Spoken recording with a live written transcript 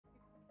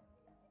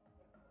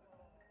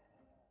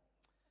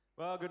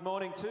Well, good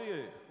morning to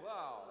you.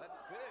 Wow, that's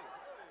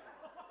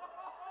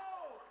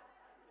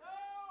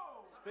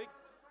big.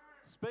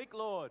 Speak,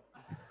 Lord.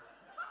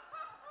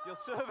 Your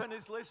servant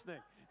is listening.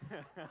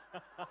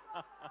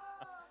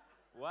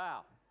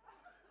 Wow.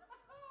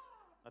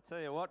 I tell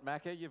you what,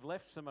 Macca, you've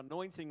left some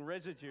anointing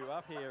residue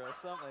up here or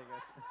something.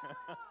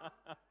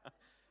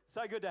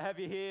 So good to have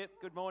you here.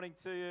 Good morning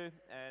to you.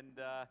 And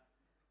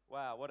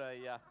wow, what a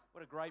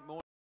great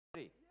morning.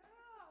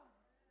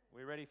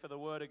 We ready for the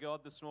Word of God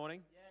this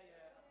morning? Yeah.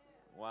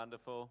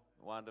 Wonderful,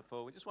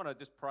 wonderful. We just want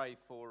to pray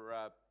for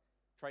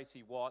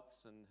Tracy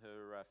Watts and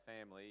her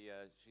family.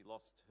 She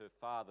lost her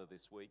father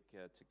this week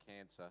to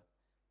cancer,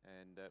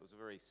 and it was a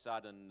very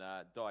sudden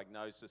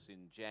diagnosis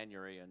in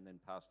January and then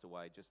passed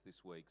away just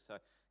this week. So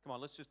come on,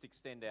 let's just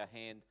extend our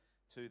hand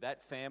to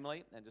that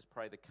family and just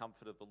pray the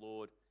comfort of the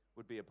Lord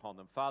would be upon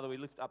them. Father, we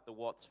lift up the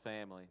Watts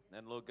family,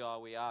 and Lord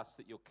God, we ask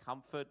that your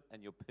comfort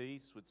and your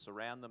peace would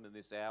surround them in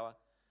this hour,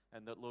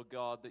 and that, Lord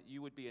God, that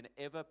you would be an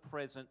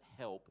ever-present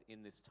help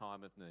in this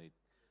time of need.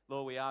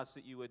 Lord, we ask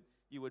that you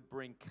would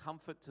bring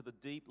comfort to the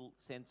deep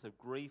sense of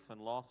grief and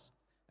loss,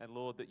 and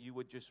Lord, that you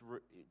would just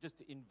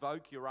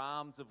invoke your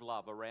arms of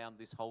love around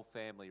this whole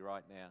family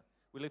right now.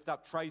 We lift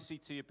up Tracy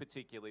to you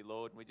particularly,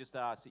 Lord, and we just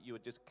ask that you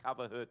would just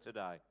cover her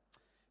today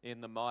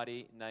in the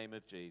mighty name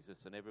of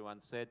Jesus. And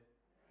everyone said,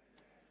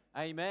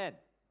 Amen.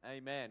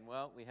 Amen.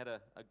 Well, we had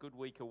a good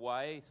week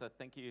away, so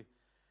thank you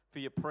for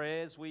your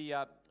prayers.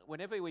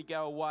 Whenever we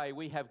go away,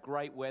 we have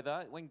great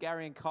weather. When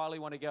Gary and Kylie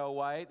want to go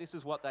away, this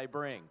is what they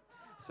bring.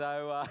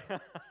 So,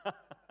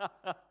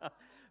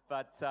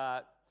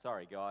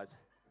 sorry guys.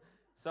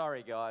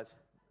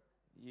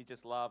 You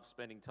just love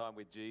spending time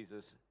with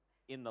Jesus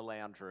in the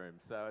lounge room.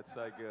 So it's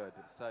so good.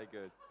 It's so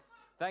good.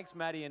 Thanks,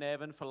 Maddie and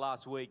Evan, for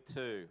last week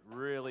too.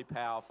 Really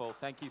powerful.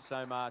 Thank you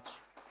so much.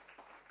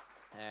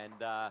 And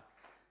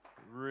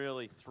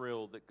really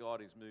thrilled that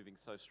God is moving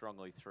so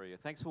strongly through you.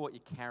 Thanks for what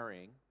you're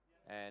carrying.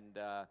 And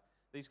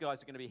these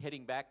guys are going to be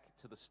heading back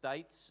to the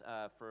States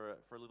for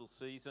a little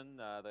season.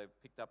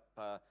 They've picked up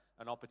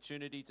an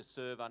opportunity to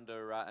serve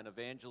under an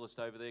evangelist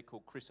over there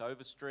called Chris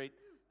Overstreet,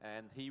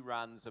 and he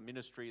runs a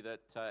ministry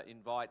that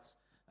invites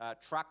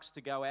trucks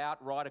to go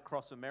out right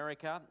across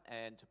America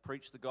and to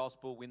preach the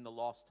gospel, win the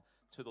lost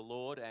to the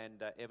Lord.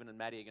 And Evan and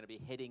Maddie are going to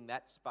be heading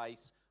that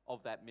space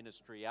of that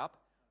ministry up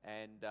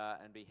and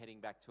be heading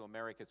back to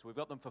America. So we've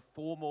got them for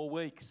 4 more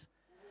weeks.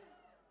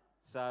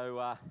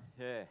 So,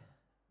 yeah.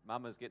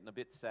 Mama's getting a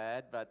bit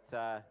sad, but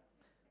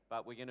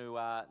we're going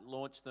to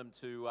launch them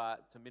to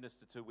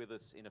minister to with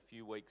us in a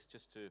few weeks,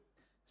 just to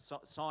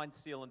sign,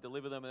 seal, and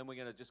deliver them, and then we're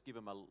going to just give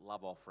them a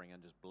love offering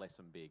and just bless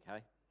them big, hey?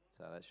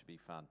 So that should be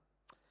fun.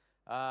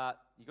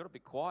 You got a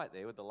bit quiet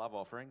there with the love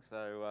offering,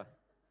 so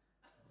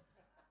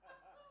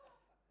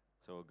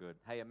it's all good.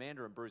 Hey,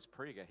 Amanda and Bruce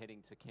Prig are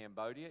heading to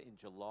Cambodia in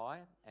July,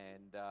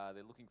 and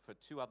they're looking for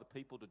 2 other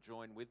people to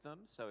join with them.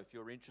 So if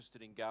you're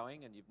interested in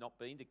going and you've not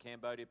been to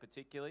Cambodia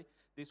particularly,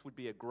 this would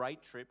be a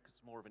great trip because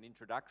it's more of an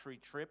introductory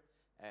trip,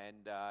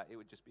 and it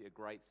would just be a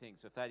great thing.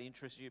 So if that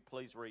interests you,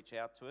 please reach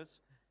out to us,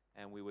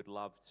 and we would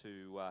love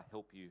to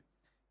help you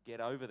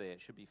get over there.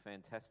 It should be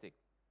fantastic.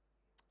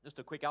 Just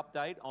a quick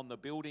update on the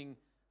building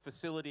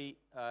facility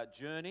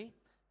journey.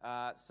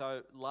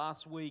 So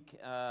last week,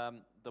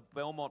 the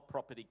Belmont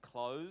property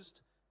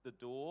closed the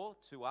door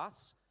to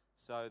us,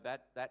 so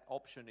that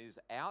option is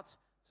out.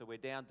 So we're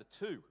down to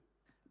 2.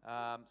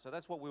 So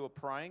that's what we were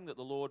praying, that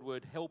the Lord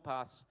would help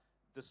us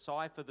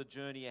decipher the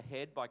journey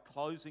ahead by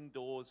closing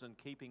doors and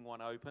keeping one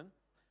open.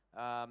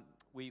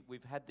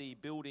 We've had the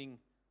building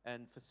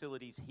and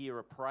facilities here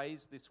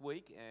appraised this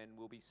week, and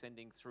we'll be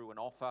sending through an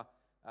offer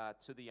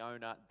to the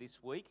owner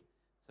this week.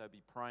 So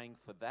be praying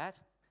for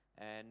that.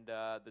 And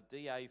the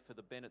DA for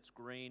the Bennett's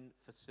Green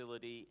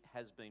facility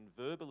has been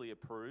verbally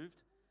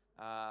approved,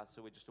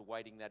 so we're just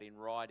awaiting that in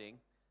writing.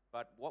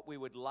 But what we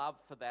would love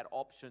for that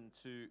option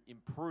to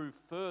improve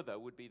further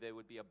would be there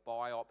would be a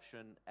buy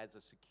option as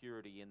a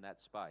security in that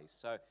space.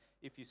 So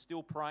if you're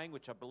still praying,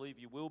 which I believe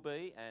you will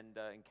be, and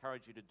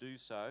encourage you to do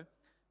so,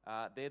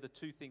 they're the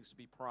 2 things to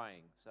be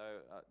praying. So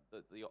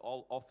the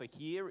offer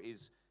here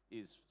is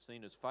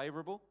seen as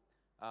favourable.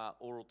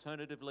 Or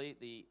alternatively,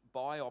 the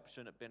buy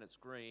option at Bennett's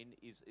Green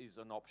is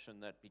an option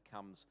that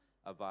becomes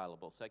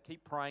available. So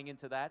keep praying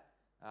into that.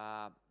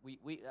 A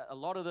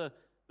lot of the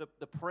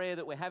prayer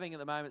that we're having at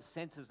the moment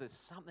senses there's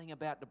something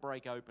about to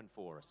break open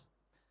for us.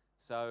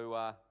 So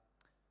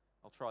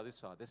I'll try this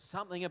side. There's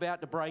something about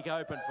to break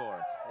open for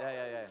us.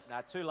 Yeah. No,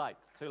 too late.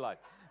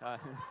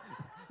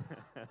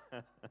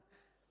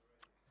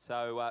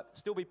 So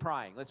still be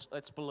praying.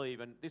 Let's believe,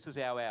 and this is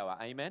our hour.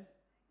 Amen.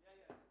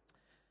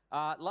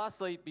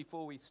 Lastly,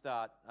 before we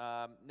start,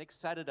 next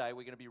Saturday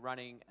we're going to be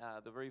running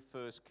the very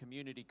first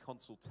community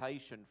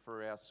consultation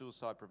for our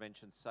suicide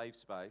prevention safe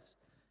space.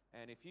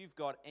 And if you've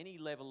got any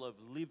level of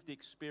lived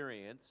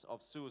experience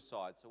of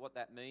suicide, so what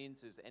that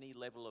means is any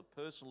level of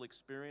personal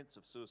experience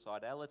of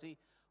suicidality,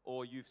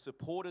 or you've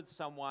supported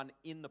someone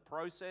in the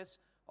process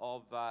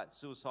of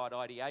suicide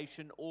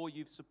ideation, or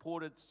you've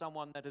supported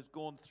someone that has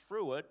gone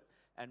through it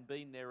and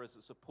been there as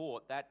a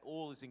support, that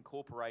all is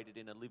incorporated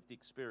in a lived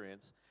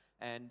experience.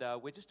 And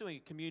we're just doing a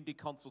community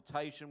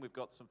consultation. We've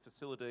got some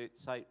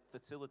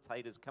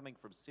facilitators coming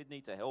from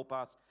Sydney to help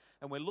us.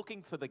 And we're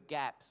looking for the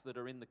gaps that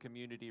are in the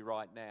community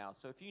right now.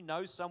 So if you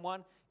know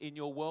someone in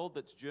your world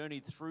that's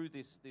journeyed through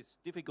this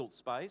difficult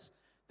space,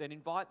 then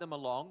invite them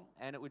along.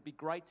 And it would be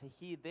great to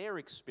hear their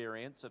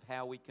experience of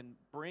how we can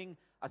bring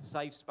a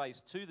safe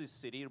space to this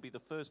city. It'll be the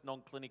first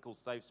non-clinical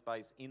safe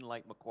space in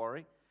Lake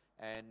Macquarie.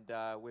 And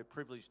we're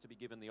privileged to be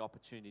given the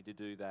opportunity to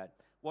do that.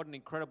 What an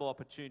incredible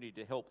opportunity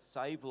to help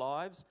save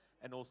lives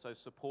and also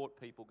support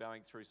people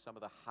going through some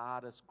of the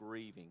hardest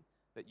grieving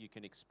that you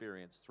can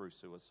experience through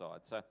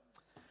suicide. So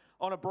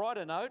on a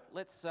brighter note,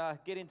 let's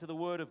get into the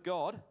Word of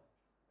God.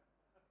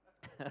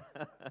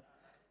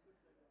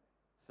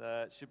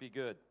 So it should be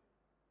good.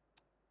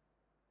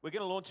 We're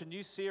going to launch a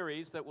new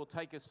series that will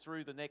take us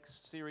through the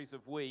next series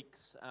of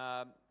weeks.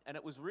 And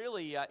it was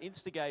really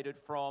instigated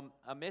from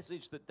a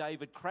message that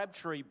David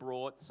Crabtree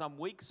brought some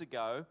weeks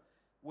ago,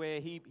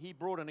 where he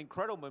brought an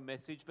incredible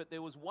message, but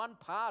there was one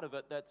part of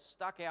it that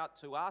stuck out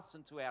to us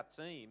and to our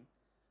team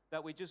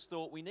that we just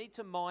thought we need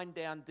to mine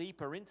down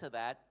deeper into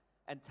that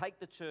and take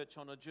the church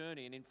on a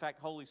journey. And in fact,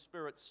 Holy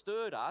Spirit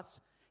stirred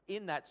us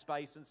in that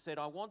space and said,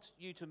 I want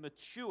you to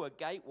mature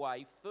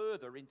Gateway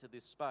further into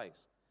this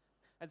space.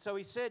 And so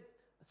he said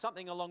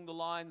something along the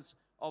lines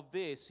of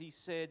this. He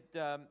said,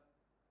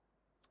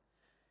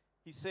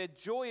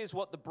 joy is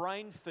what the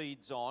brain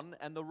feeds on,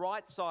 and the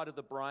right side of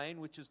the brain,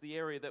 which is the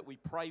area that we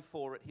pray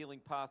for at Healing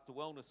Path to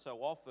Wellness so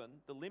often,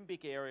 the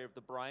limbic area of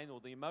the brain or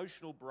the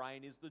emotional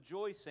brain is the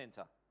joy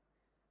center.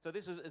 So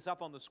this is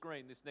up on the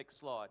screen, this next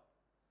slide.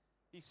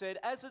 He said,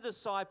 as a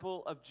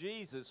disciple of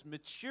Jesus,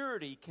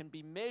 maturity can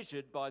be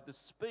measured by the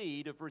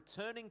speed of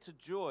returning to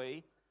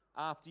joy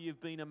after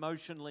you've been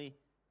emotionally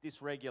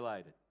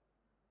dysregulated.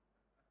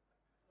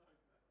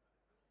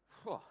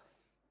 Whew.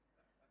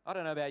 I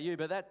don't know about you,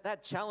 but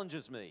that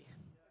challenges me.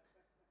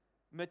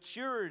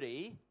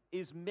 Maturity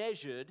is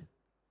measured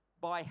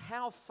by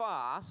how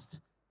fast,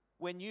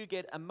 when you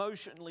get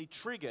emotionally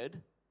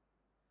triggered,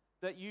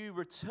 that you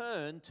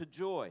return to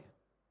joy.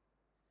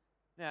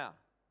 Now,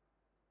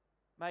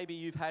 maybe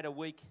you've had a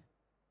week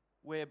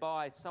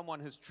whereby someone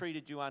has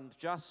treated you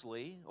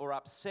unjustly or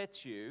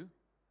upset you,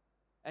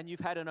 and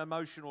you've had an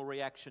emotional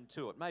reaction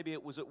to it. Maybe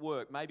it was at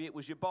work. Maybe it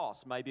was your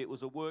boss. Maybe it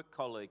was a work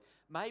colleague.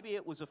 Maybe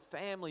it was a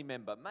family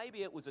member.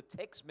 Maybe it was a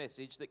text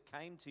message that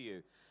came to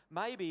you.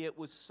 Maybe it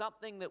was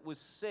something that was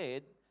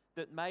said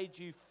that made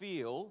you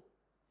feel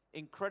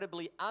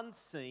incredibly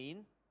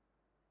unseen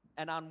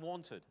and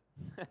unwanted.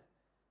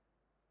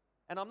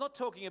 And I'm not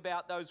talking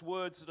about those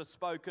words that are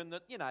spoken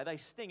that, they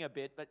sting a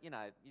bit, but, you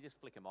just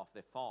flick them off,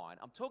 they're fine.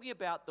 I'm talking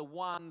about the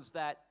ones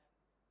that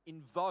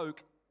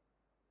invoke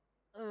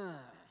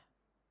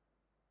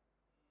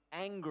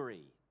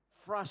angry,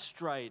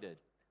 frustrated.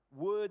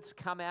 Words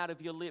come out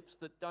of your lips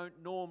that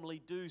don't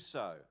normally do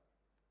so.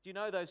 Do you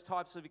know those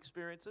types of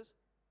experiences?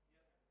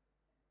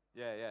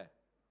 Yeah.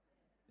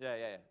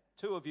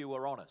 Two of you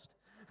were honest.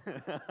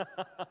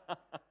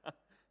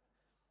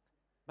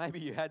 Maybe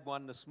you had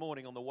one this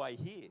morning on the way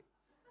here.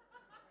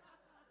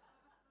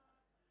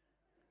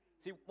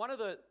 See, one of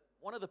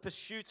the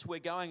pursuits we're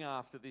going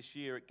after this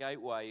year at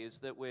Gateway is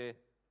that we're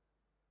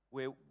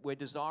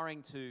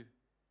desiring to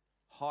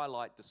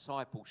highlight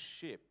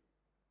discipleship,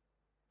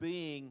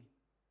 being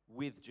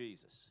with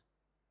Jesus,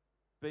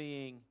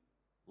 being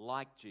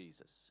like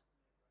Jesus,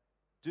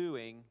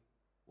 doing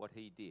what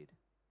he did.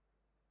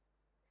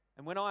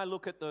 And when I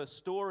look at the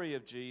story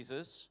of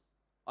Jesus,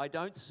 I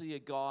don't see a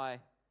guy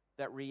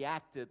that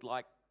reacted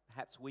like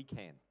perhaps we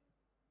can.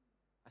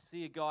 I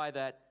see a guy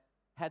that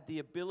had the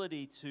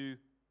ability to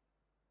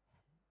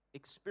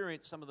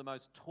experience some of the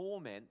most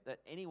torment that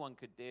anyone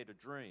could dare to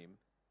dream,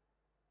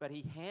 but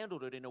he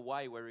handled it in a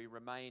way where he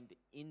remained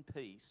in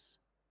peace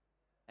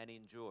and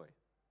in joy.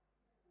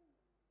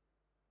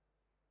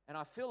 And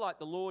I feel like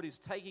the Lord is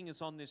taking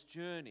us on this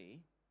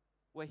journey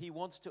where he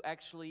wants to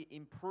actually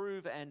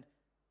improve and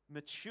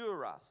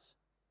mature us.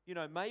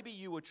 Maybe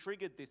you were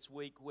triggered this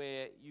week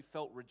where you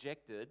felt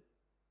rejected,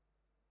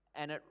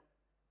 and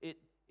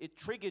it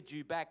triggered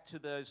you back to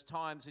those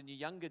times in your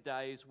younger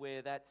days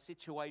where that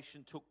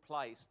situation took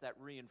place that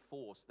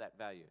reinforced that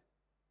value.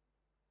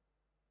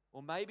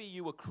 Or maybe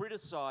you were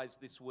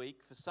criticized this week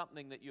for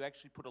something that you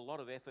actually put a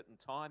lot of effort and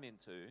time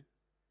into,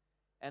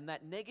 and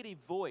that negative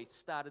voice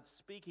started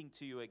speaking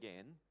to you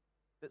again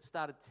that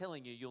started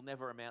telling you you'll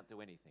never amount to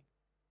anything.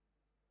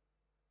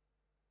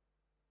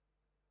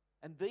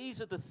 And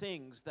these are the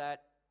things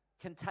that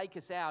can take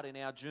us out in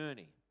our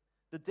journey.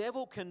 The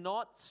devil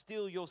cannot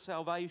steal your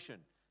salvation,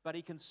 but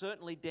he can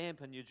certainly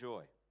dampen your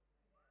joy.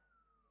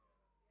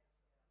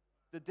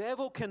 The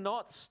devil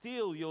cannot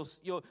steal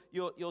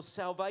your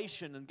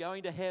salvation and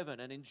going to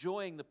heaven and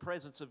enjoying the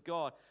presence of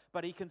God,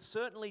 but he can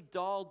certainly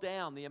dial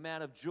down the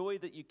amount of joy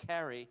that you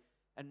carry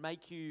and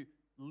make you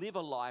live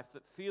a life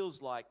that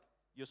feels like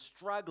you're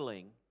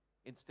struggling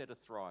instead of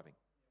thriving.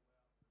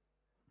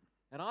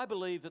 And I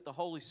believe that the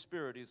Holy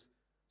Spirit is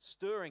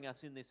stirring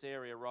us in this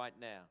area right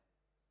now.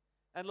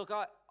 And look,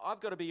 I've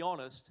got to be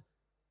honest.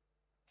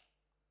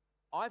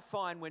 I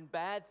find when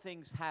bad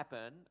things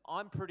happen,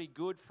 I'm pretty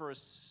good for a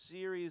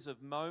series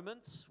of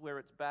moments where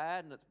it's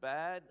bad and it's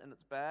bad and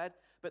it's bad.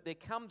 But there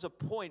comes a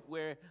point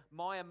where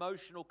my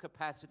emotional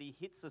capacity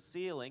hits a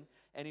ceiling,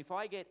 and if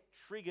I get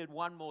triggered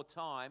one more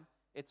time,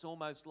 it's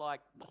almost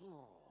like...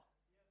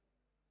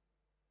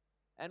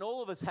 And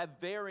all of us have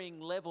varying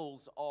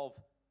levels of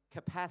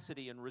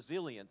capacity, and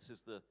resilience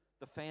is the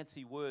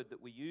fancy word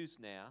that we use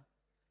now.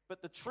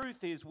 But the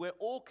truth is, we're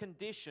all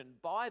conditioned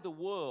by the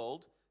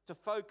world to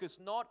focus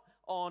not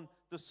on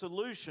the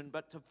solution,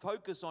 but to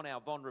focus on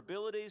our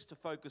vulnerabilities, to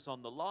focus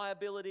on the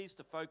liabilities,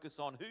 to focus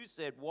on who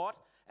said what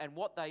and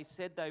what they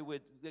said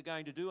they're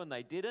going to do and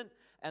they didn't.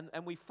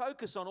 And we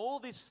focus on all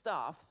this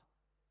stuff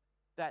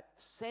that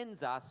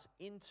sends us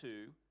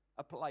into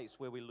a place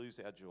where we lose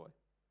our joy.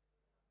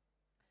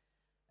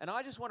 And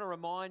I just want to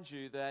remind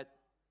you that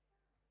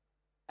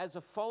as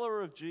a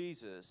follower of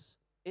Jesus,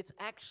 it's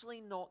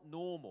actually not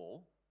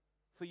normal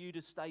for you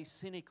to stay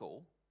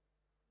cynical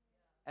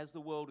as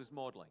the world is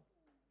modeling.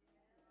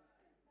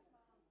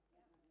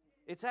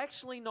 It's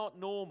actually not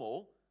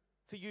normal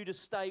for you to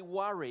stay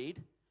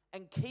worried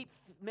and keep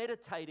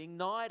meditating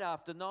night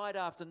after night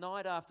after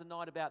night after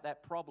night about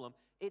that problem.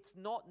 It's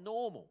not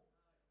normal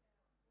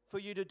for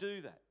you to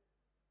do that.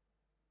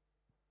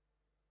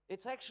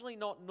 It's actually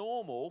not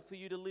normal for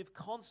you to live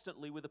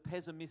constantly with a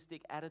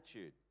pessimistic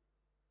attitude.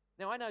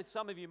 Now, I know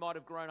some of you might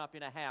have grown up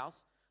in a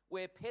house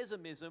where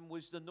pessimism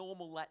was the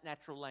normal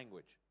natural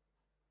language.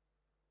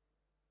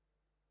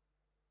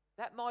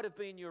 That might have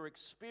been your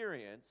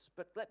experience,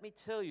 but let me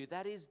tell you,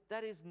 that is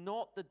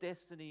not the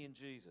destiny in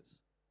Jesus.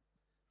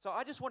 So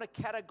I just want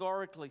to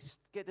categorically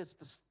get us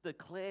to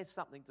declare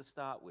something to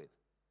start with.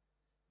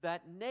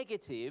 That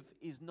negative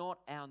is not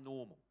our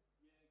normal.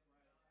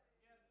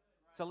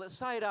 So let's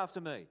say it after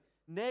me.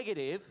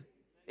 Negative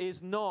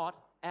is not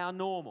our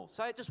normal.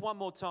 Say it just one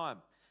more time.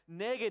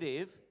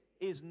 Negative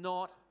is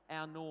not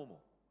our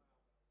normal.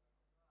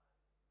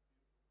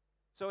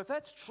 So if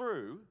that's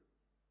true,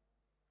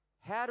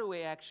 how do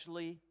we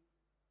actually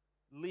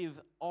live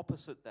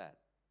opposite that?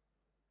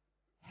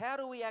 How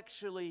do we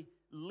actually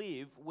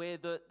live where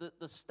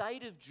the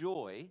state of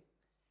joy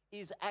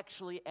is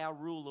actually our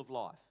rule of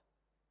life?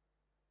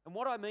 And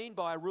what I mean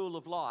by a rule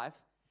of life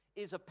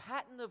is a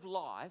pattern of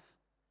life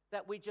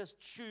that we just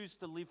choose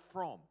to live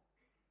from.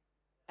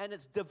 And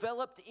it's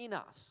developed in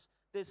us.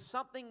 There's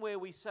something where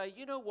we say,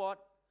 you know what,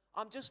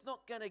 I'm just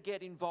not going to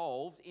get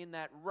involved in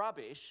that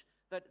rubbish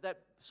that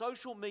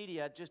social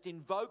media just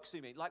invokes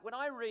in me. Like when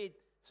I read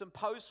some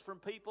posts from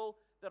people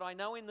that I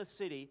know in the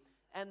city,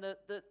 and the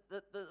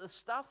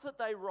stuff that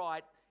they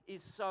write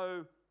is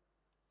so...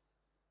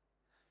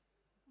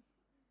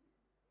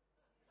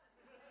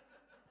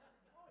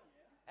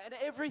 And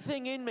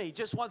everything in me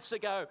just wants to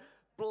go,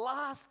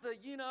 blast the,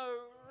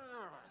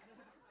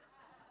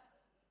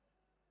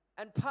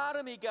 And part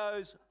of me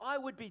goes, I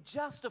would be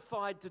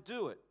justified to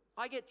do it.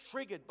 I get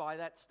triggered by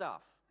that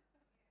stuff.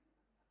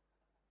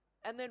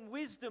 And then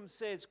wisdom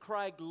says,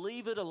 Craig,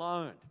 leave it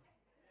alone.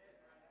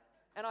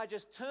 And I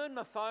just turn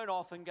my phone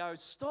off and go,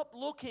 stop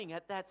looking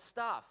at that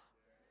stuff.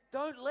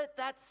 Don't let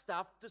that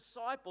stuff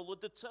disciple or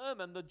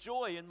determine the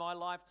joy in my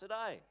life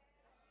today.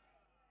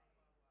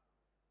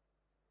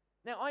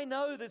 Now, I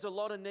know there's a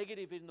lot of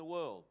negative in the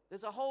world.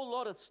 There's a whole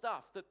lot of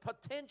stuff that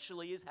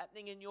potentially is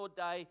happening in your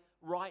day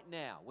right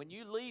now. When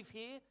you leave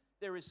here,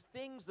 there is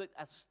things that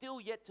are still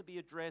yet to be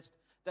addressed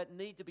that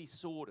need to be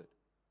sorted.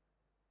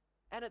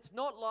 And it's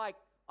not like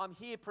I'm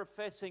here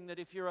professing that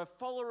if you're a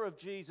follower of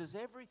Jesus,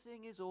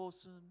 everything is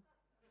awesome.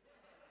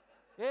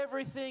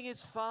 Everything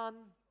is fun.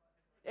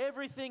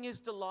 Everything is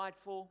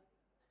delightful.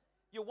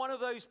 You're one of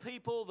those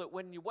people that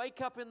when you wake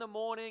up in the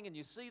morning and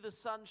you see the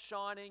sun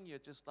shining, you're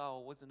just, oh,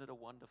 wasn't it a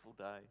wonderful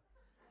day?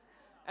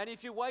 And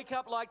if you wake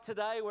up like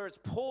today where it's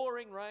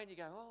pouring rain, you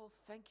go, oh,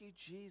 thank you,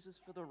 Jesus,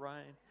 for the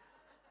rain.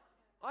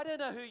 I don't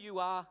know who you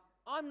are.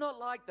 I'm not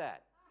like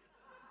that.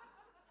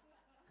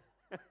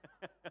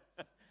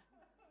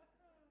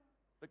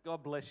 But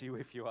God bless you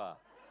if you are.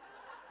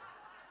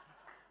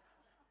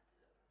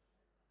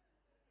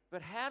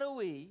 But how do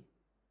we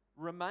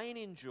remain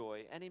in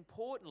joy? And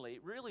importantly,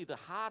 really the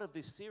heart of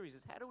this series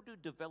is how do we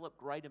develop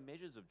greater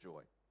measures of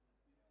joy?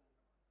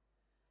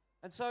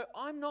 And so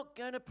I'm not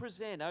going to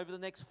present over the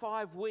next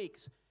 5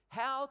 weeks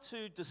how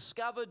to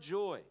discover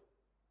joy.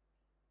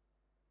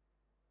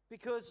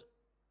 Because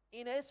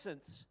in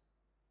essence,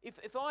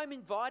 if I'm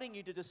inviting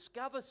you to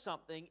discover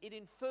something, it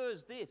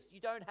infers this: you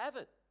don't have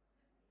it.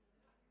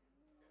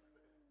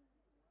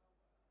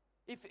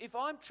 If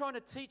I'm trying to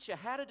teach you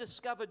how to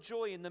discover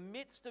joy in the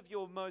midst of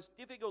your most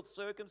difficult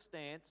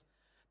circumstance,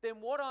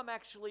 then what I'm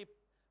actually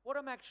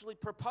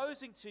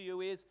proposing to you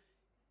is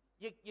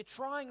you're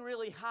trying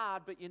really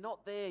hard, but you're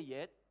not there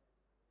yet.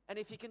 And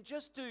if you can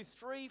just do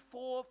 3,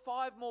 4,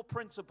 5 more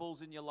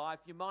principles in your life,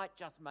 you might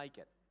just make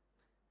it.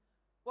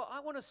 Well,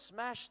 I want to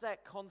smash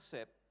that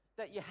concept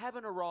that you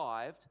haven't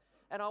arrived,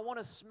 and I want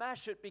to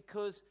smash it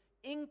because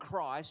in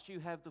Christ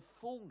you have the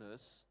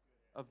fullness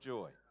of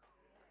joy.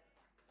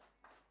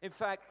 In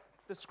fact,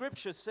 The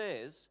scripture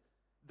says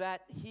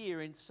that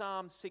here in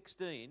Psalm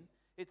 16,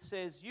 it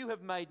says, "You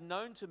have made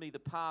known to me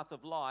the path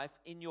of life.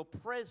 In your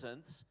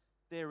presence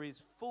there is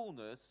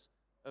fullness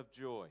of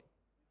joy."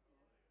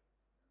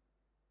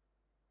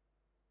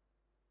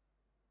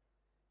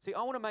 See,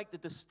 I want to make the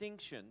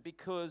distinction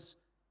because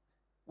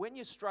when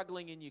you're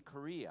struggling in your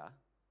career,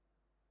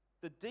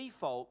 the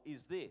default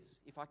is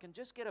this: if I can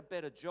just get a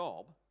better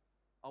job,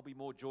 I'll be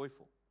more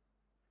joyful.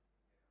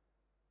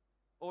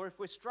 Or if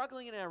we're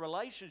struggling in our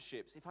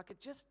relationships, if I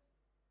could just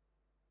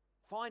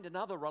find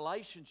another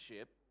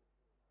relationship,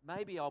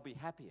 maybe I'll be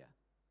happier.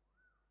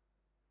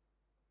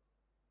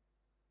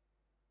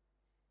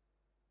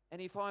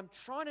 And if I'm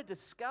trying to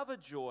discover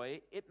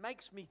joy, it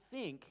makes me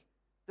think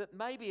that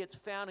maybe it's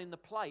found in the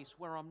place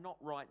where I'm not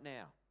right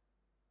now.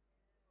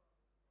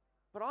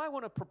 But I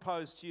want to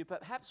propose to you,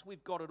 perhaps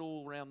we've got it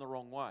all around the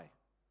wrong way.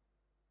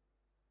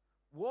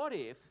 What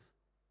if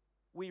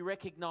we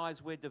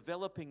recognize we're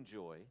developing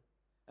joy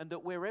and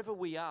that wherever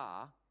we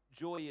are,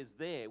 joy is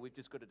there? We've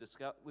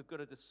got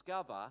to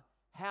discover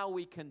how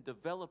we can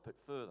develop it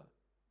further.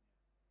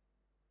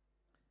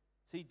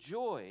 See,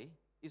 joy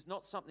is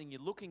not something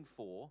you're looking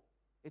for.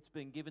 It's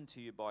been given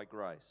to you by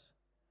grace.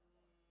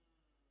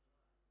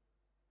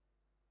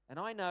 And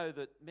I know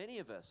that many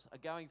of us are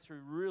going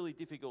through really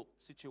difficult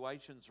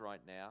situations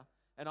right now,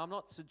 and I'm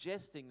not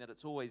suggesting that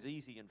it's always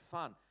easy and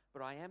fun,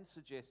 but I am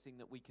suggesting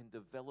that we can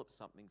develop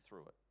something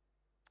through it.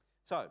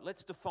 So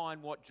let's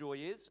define what joy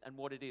is and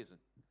what it isn't.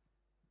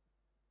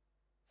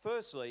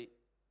 Firstly,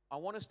 I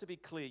want us to be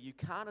clear, you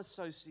can't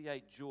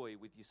associate joy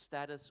with your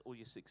status or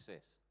your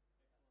success.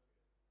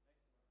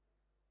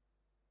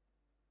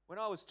 When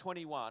I was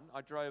 21,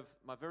 I drove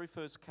my very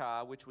first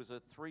car, which was a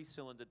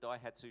 3-cylinder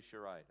Daihatsu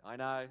Charade. I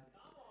know,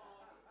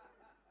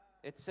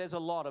 it says a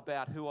lot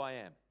about who I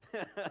am.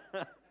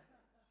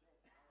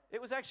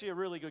 It was actually a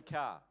really good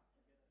car.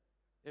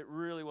 It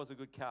really was a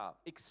good car,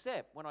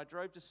 except when I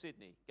drove to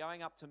Sydney,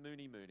 going up to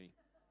Mooney,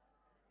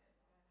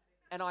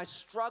 and I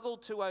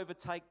struggled to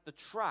overtake the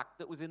truck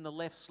that was in the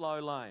left slow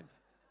lane.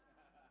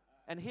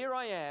 And here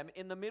I am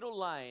in the middle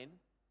lane,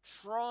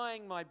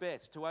 trying my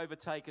best to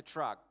overtake a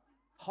truck,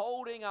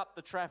 holding up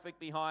the traffic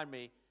behind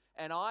me,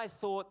 and I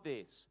thought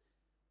this: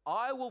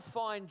 I will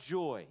find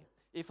joy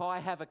if I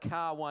have a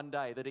car one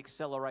day that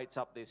accelerates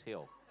up this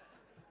hill.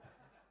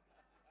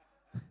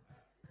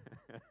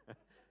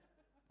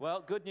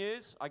 Well, good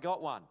news, I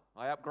got one.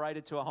 I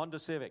upgraded to a Honda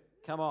Civic.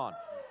 Come on.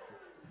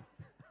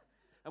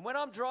 And when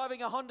I'm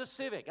driving a Honda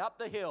Civic up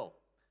the hill,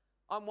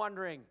 I'm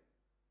wondering,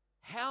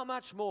 how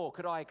much more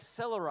could I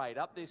accelerate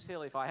up this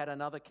hill if I had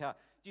another car?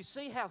 Do you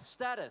see how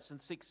status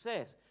and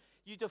success,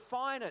 you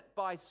define it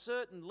by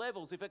certain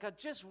levels. If I could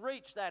just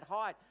reach that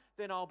height,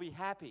 then I'll be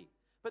happy.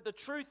 But the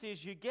truth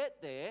is, you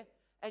get there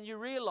and you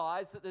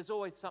realize that there's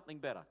always something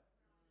better.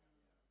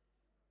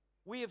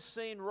 We have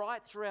seen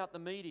right throughout the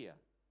media,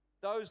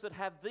 those that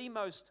have the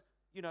most,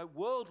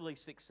 worldly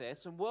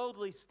success and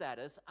worldly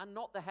status are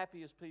not the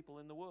happiest people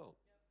in the world.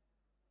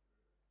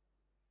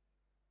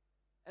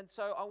 And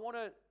so I want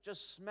to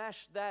just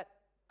smash that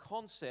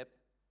concept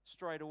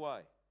straight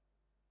away.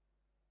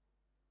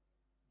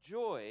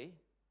 Joy,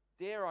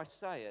 dare I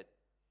say it,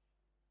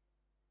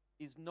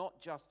 is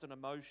not just an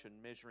emotion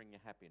measuring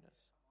your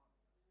happiness.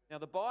 Now,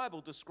 the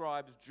Bible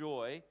describes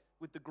joy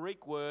with the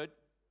Greek word,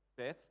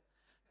 Beth,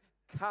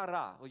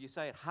 chara, or you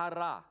say it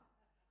hara,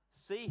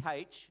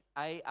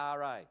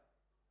 C-H-A-R-A.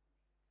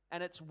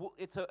 And it's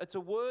a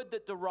word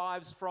that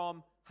derives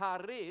from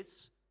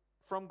charis,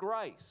 from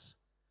grace.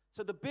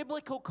 So the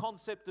biblical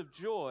concept of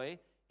joy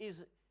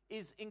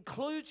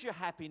includes your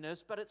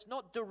happiness, but it's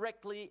not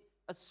directly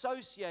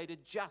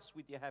associated just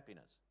with your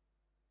happiness.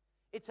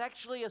 It's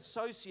actually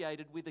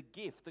associated with a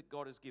gift that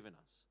God has given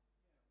us.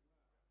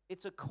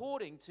 It's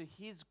according to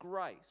His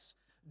grace.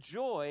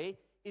 Joy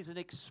is an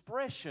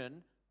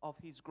expression of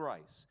His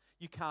grace.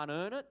 You can't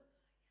earn it.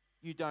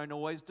 You don't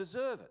always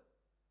deserve it.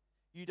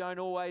 You don't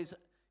always,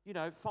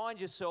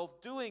 find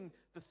yourself doing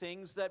the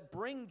things that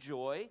bring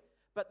joy,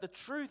 but the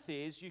truth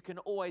is you can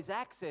always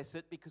access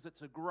it because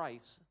it's a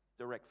grace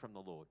direct from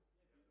the Lord.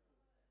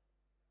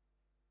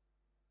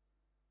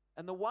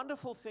 And the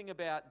wonderful thing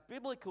about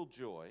biblical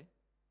joy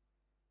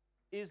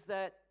is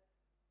that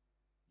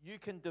you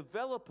can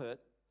develop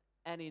it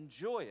and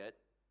enjoy it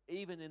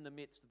even in the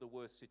midst of the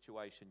worst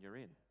situation you're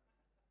in.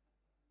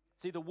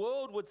 See, the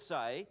world would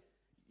say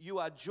you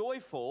are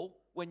joyful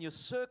when your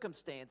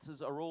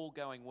circumstances are all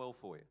going well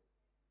for you.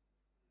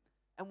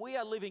 And we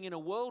are living in a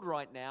world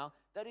right now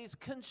that is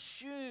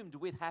consumed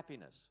with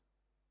happiness.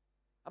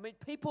 I mean,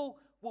 people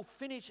will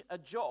finish a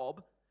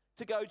job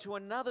to go to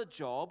another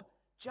job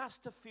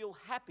just to feel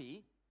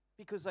happy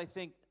because they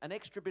think an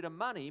extra bit of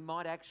money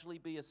might actually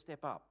be a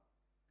step up.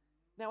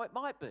 Now, it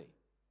might be.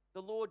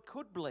 The Lord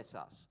could bless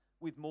us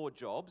with more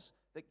jobs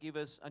that give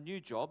us a new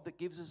job that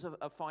gives us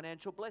a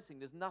financial blessing.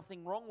 There's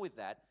nothing wrong with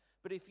that.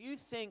 But if you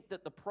think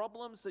that the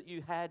problems that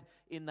you had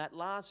in that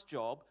last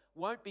job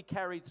won't be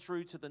carried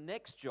through to the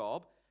next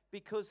job,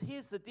 because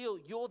here's the deal,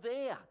 you're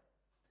there.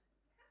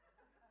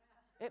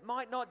 It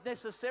might not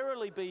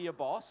necessarily be your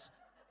boss.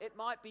 It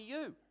might be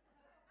you.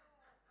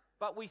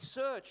 But we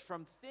search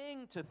from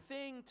thing to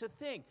thing to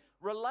thing,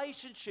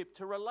 relationship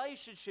to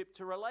relationship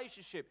to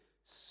relationship,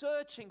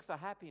 searching for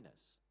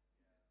happiness.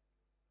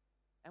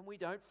 And we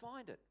don't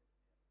find it.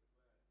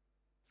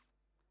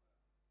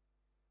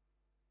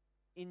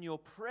 In your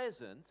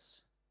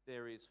presence,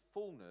 there is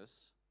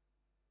fullness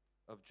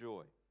of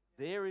joy.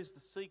 There is the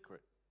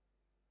secret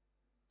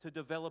to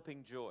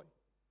developing joy.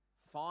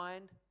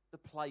 Find the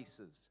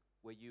places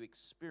where you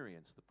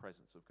experience the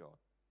presence of God.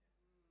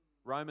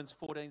 Romans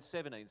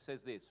 14:17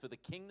 says this, "For the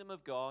kingdom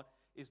of God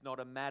is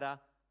not a matter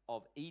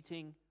of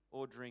eating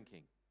or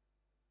drinking,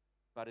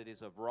 but it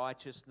is of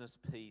righteousness,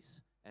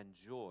 peace, and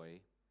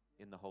joy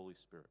in the Holy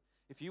Spirit."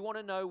 If you want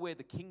to know where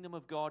the kingdom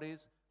of God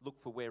is, look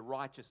for where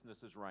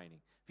righteousness is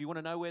reigning. If you want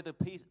to know where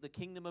the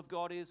kingdom of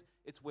God is,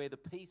 it's where the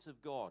peace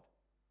of God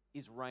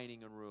is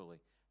reigning and ruling.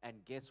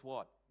 And guess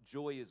what?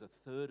 Joy is a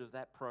third of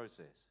that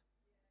process.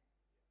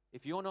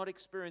 If you're not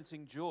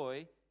experiencing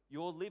joy,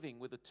 you're living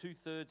with a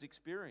 2/3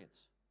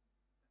 experience.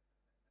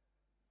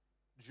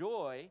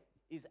 Joy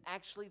is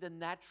actually the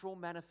natural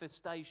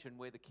manifestation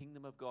where the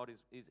kingdom of God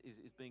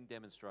is being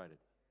demonstrated.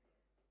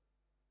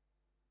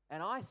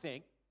 And I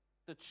think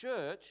the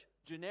church,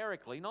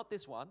 generically, not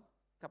this one,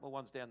 a couple of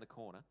ones down the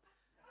corner,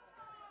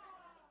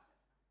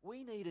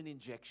 we need an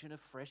injection of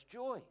fresh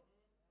joy.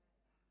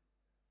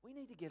 We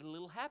need to get a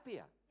little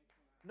happier.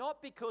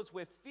 Not because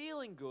we're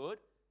feeling good,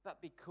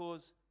 but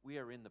because we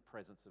are in the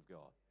presence of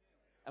God.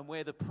 And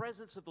where the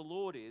presence of the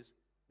Lord is,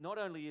 not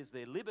only is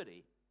there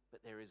liberty,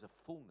 but there is a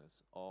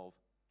fullness of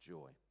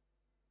joy.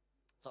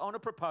 So I want to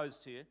propose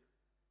to you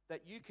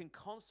that you can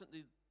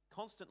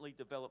constantly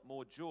develop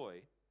more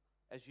joy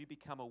as you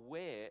become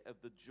aware of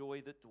the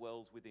joy that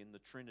dwells within the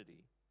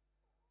Trinity.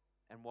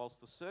 And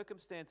whilst the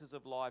circumstances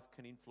of life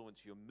can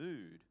influence your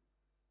mood,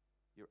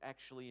 you're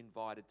actually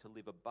invited to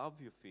live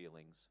above your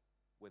feelings,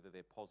 whether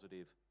they're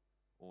positive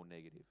or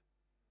negative.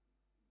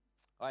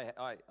 I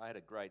had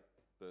a great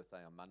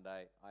birthday on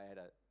Monday. I had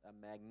a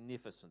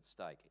magnificent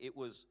steak. It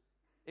was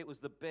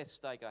the best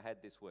steak I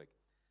had this week.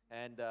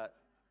 And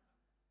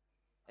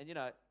you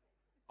know,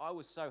 I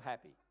was so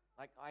happy.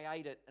 Like, I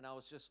ate it and I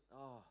was just,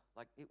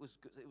 it was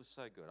good. It was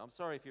so good. I'm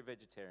sorry if you're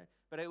vegetarian,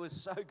 but it was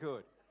so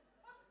good.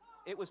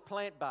 It was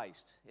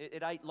plant-based.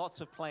 It ate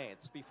lots of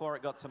plants before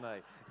it got to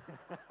me.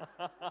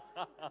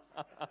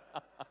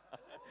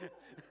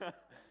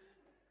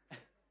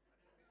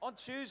 On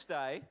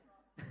Tuesday,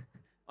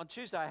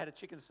 I had a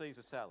chicken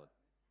Caesar salad.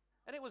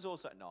 And it was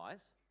also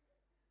nice,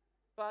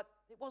 but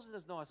it wasn't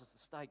as nice as the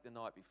steak the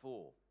night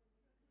before.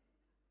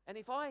 And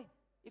if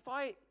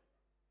I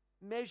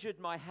measured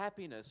my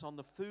happiness on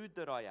the food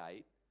that I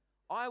ate,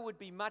 I would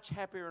be much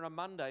happier on a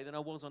Monday than I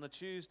was on a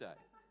Tuesday.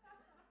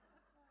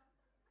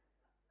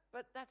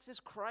 But that's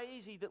just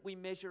crazy that we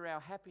measure our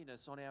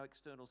happiness on our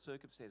external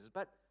circumstances.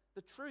 But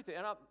the truth,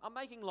 and I'm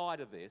making light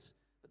of this,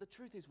 but the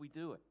truth is we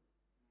do it.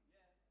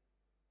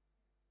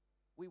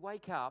 We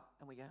wake up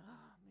and we go,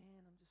 oh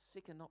man, I'm just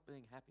sick of not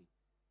being happy.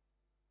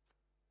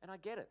 And I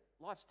get it.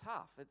 Life's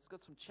tough. It's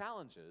got some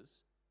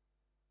challenges.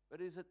 But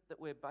is it that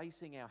we're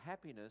basing our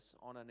happiness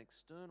on an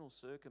external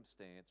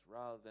circumstance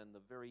rather than the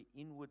very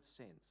inward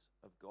sense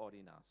of God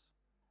in us?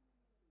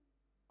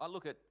 I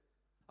look at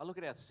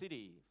our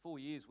city. 4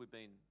 years we've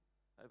been,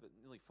 over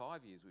nearly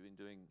 5 years we've been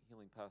doing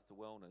Healing Path to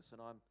Wellness,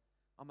 and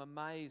I'm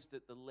amazed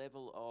at the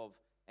level of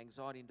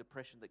anxiety and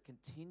depression that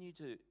continue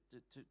to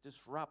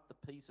disrupt the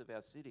peace of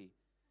our city.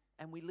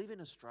 And we live in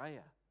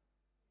Australia.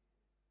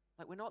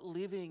 Like, we're not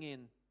living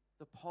in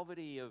the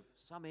poverty of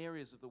some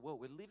areas of the world.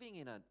 We're living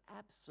in an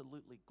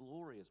absolutely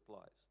glorious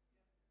place.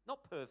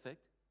 Not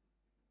perfect,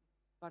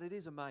 but it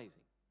is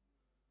amazing.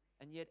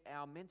 And yet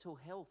our mental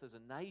health as a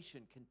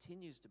nation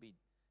continues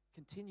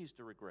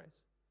to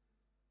regress.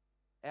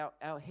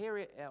 Our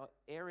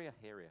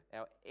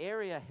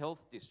area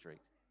health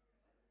district,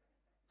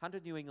 Hunter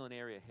New England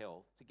Area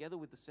Health, together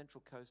with the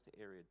Central Coast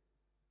area,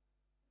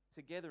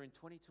 together in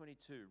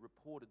 2022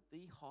 reported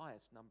the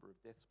highest number of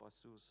deaths by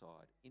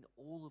suicide in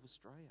all of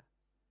Australia.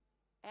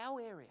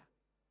 Our area,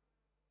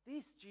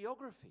 this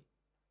geography.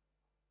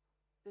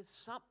 There's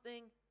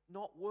something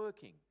not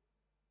working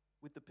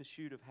with the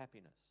pursuit of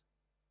happiness.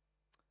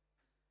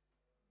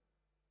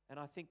 And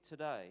I think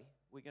today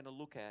we're going to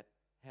look at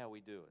how we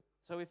do it.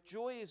 So if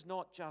joy is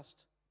not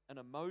just an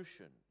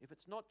emotion, if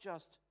it's not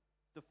just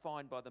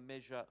defined by the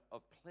measure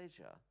of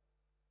pleasure,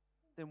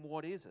 then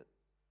what is it?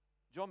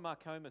 John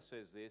Marcoma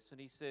says this, and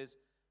he says,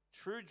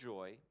 true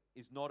joy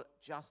is not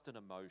just an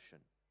emotion,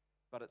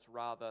 but it's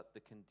rather the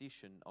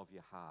condition of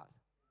your heart.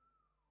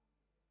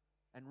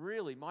 And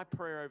really, my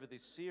prayer over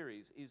this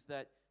series is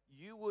that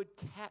you would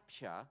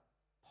capture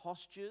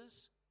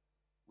postures,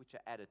 which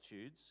are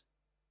attitudes,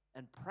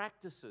 and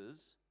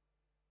practices,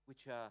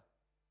 which are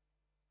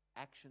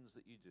actions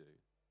that you do,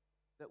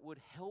 that would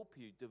help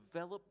you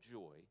develop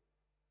joy,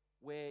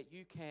 where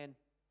you can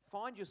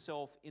find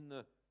yourself in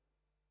the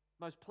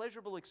most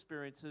pleasurable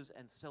experiences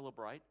and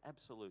celebrate,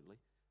 absolutely,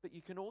 but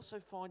you can also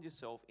find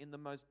yourself in the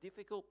most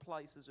difficult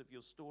places of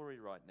your story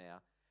right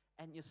now,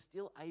 and you're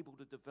still able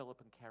to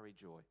develop and carry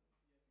joy.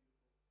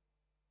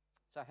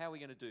 So how are we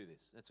going to do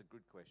this? That's a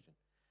good question.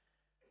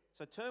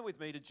 So turn with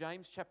me to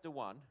James chapter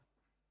 1.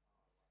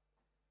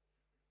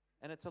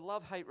 And it's a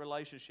love-hate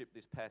relationship,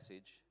 this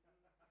passage.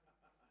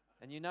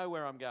 And you know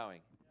where I'm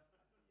going.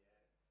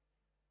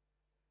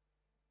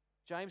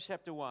 James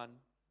chapter 1,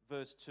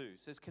 verse 2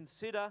 says,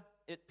 "Consider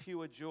it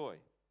pure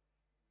joy.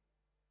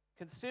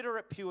 Consider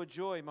it pure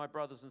joy, my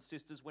brothers and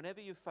sisters,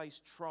 whenever you face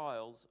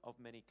trials of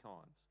many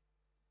kinds."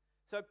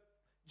 So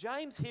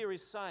James here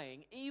is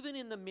saying, even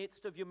in the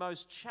midst of your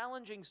most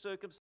challenging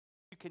circumstances,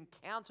 you can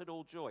count it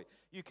all joy.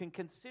 You can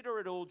consider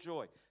it all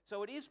joy.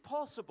 So it is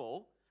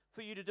possible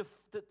for you to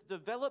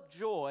develop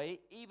joy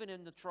even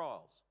in the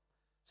trials.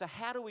 So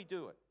how do we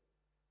do it?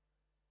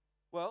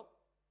 Well,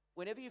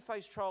 whenever you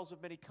face trials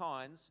of many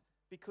kinds,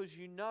 because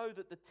you know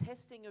that the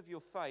testing of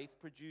your faith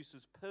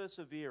produces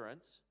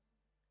perseverance.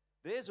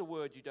 There's a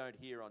word you don't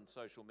hear on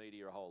social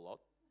media a whole lot.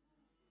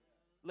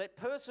 Let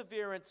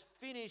perseverance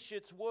finish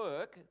its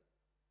work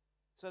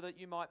so that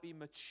you might be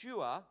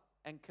mature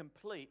and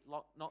complete,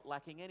 not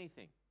lacking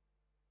anything.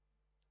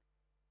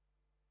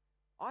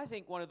 I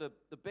think one of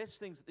the best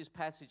things that this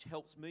passage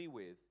helps me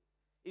with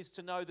is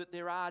to know that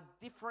there are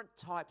different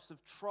types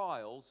of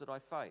trials that I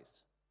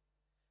face.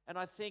 And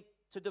I think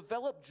to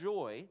develop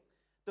joy,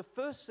 the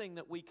first thing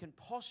that we can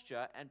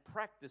posture and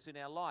practice in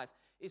our life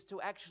is to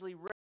actually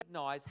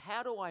recognize,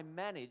 how do I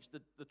manage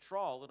the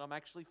trial that I'm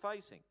actually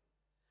facing?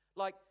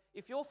 Like,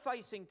 if you're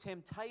facing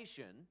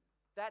temptation,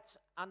 that's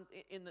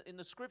in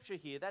the scripture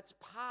here, that's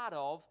part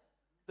of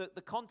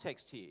the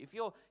context here. If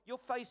you're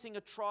facing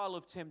a trial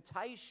of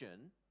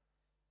temptation,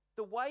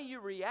 the way you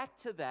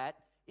react to that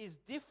is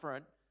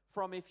different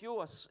from if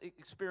you're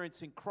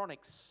experiencing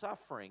chronic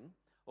suffering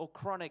or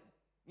chronic,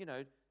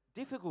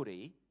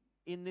 difficulty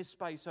in this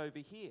space over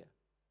here.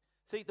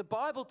 See, the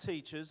Bible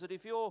teaches that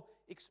if you're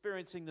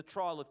experiencing the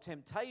trial of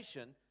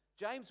temptation,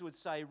 James would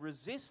say,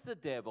 resist the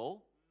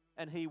devil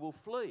and he will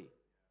flee.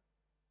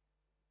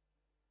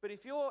 But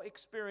if you're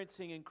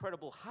experiencing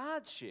incredible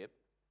hardship,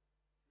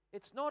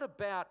 it's not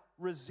about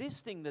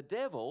resisting the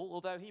devil,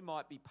 although he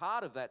might be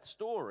part of that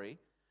story.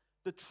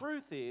 The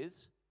truth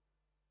is,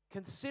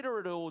 consider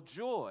it all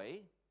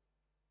joy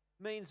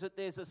means that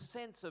there's a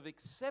sense of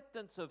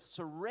acceptance, of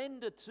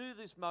surrender to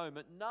this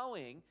moment,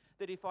 knowing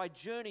that if I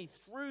journey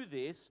through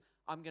this,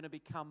 I'm going to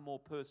become more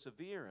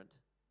perseverant.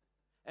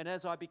 And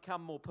as I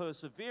become more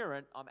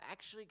perseverant, I'm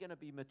actually going to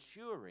be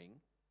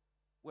maturing,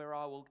 where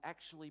I will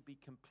actually be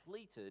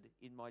completed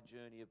in my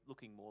journey of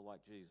looking more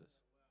like Jesus.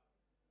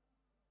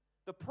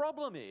 The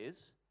problem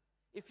is,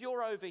 if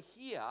you're over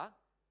here,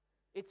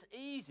 it's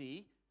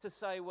easy to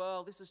say,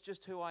 well, this is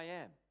just who I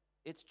am.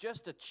 It's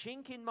just a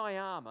chink in my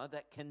armor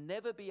that can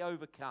never be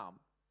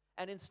overcome.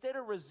 And instead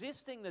of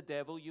resisting the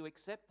devil, you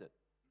accept it.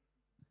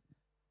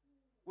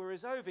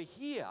 Whereas over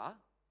here,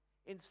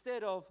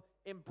 instead of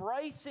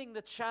embracing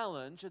the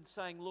challenge and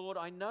saying, Lord,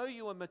 I know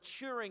you are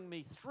maturing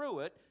me through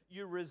it,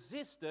 you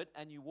resist it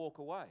and you walk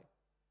away.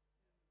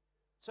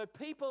 So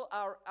people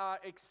are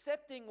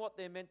accepting what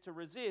they're meant to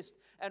resist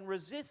and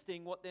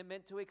resisting what they're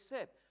meant to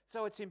accept.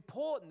 So it's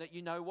important that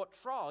you know what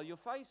trial you're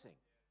facing.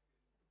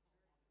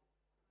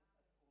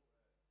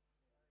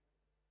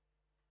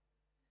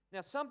 Now,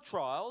 some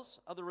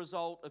trials are the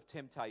result of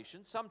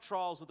temptation, some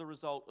trials are the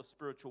result of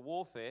spiritual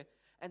warfare,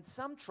 and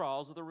some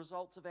trials are the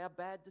results of our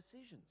bad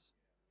decisions.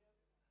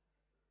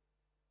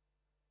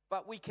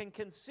 But we can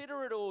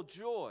consider it all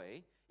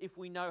joy if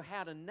we know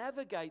how to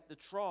navigate the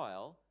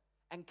trial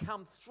and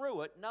come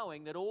through it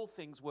knowing that all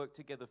things work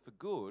together for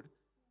good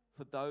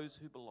for those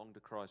who belong to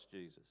Christ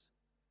Jesus.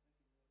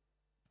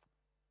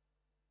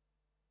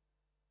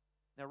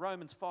 Now,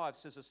 Romans 5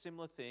 says a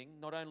similar thing.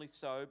 Not only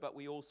so, but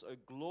we also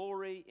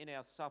glory in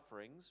our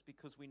sufferings,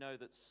 because we know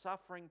that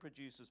suffering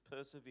produces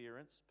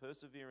perseverance,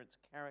 perseverance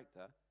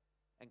character,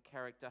 and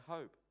character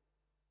hope.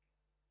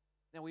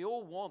 Now, we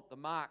all want the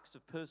marks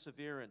of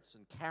perseverance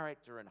and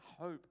character and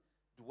hope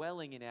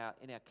dwelling in our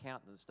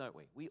countenance, don't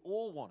we? We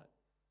all want it.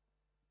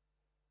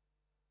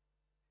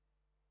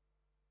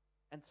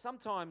 And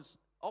sometimes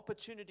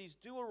opportunities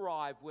do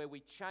arrive where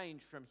we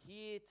change from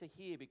here to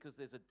here because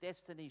there's a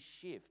destiny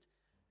shift.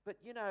 But,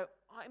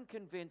 I'm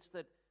convinced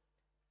that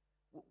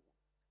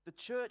the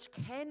church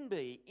can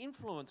be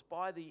influenced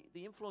by the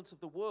influence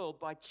of the world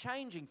by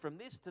changing from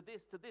this to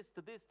this to this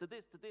to this to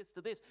this to this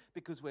to this,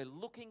 because we're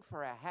looking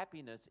for our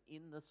happiness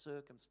in the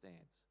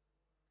circumstance.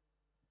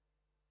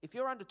 If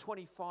you're under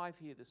 25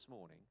 here this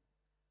morning,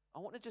 I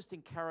want to just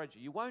encourage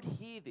you. You won't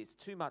hear this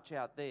too much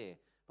out there,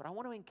 but I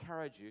want to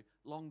encourage you,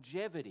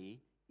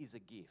 longevity is a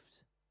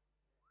gift.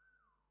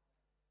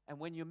 And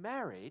when you're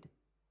married,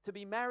 to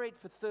be married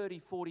for 30,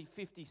 40,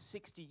 50,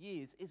 60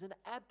 years is an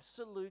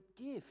absolute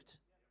gift.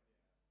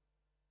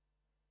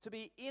 To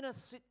be in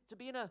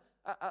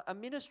a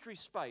ministry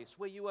space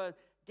where you are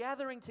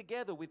gathering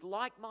together with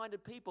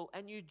like-minded people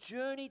and you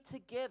journey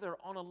together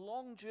on a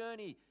long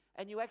journey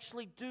and you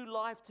actually do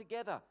life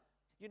together.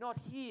 You're not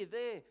here,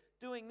 there,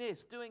 doing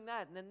this, doing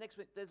that, and then next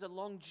week there's a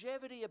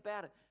longevity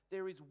about it.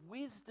 There is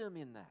wisdom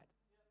in that.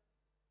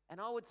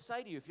 And I would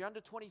say to you, if you're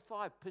under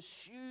 25,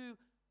 pursue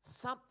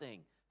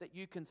something that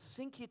you can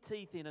sink your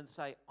teeth in and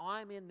say,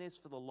 I'm in this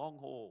for the long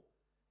haul.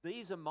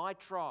 These are my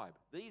tribe.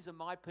 These are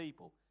my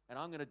people. And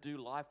I'm going to do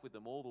life with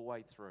them all the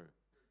way through.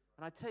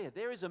 And I tell you,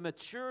 there is a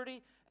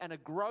maturity and a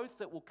growth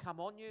that will come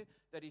on you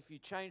that if you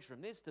change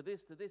from this to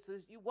this to this to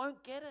this, you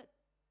won't get it.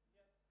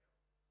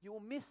 You will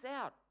miss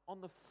out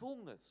on the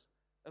fullness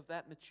of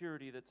that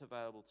maturity that's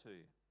available to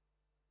you.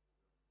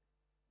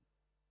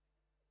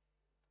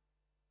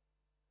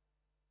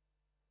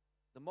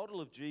 The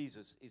model of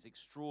Jesus is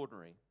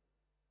extraordinary,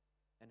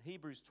 and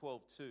Hebrews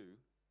 12:2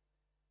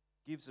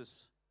 gives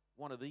us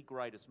one of the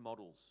greatest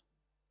models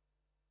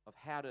of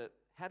how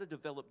to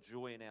develop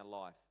joy in our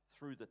life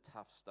through the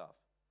tough stuff.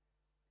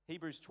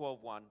 Hebrews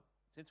 12:1,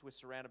 since we're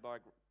surrounded by a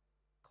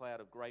cloud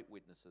of great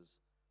witnesses,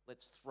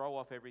 let's throw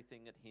off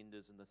everything that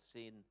hinders and the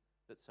sin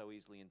that so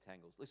easily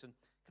entangles. Listen,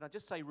 can I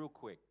just say real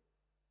quick,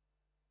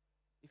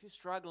 if you're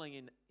struggling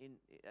in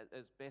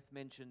as Beth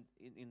mentioned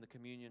in the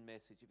communion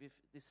message, if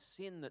this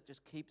sin that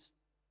just keeps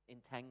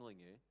entangling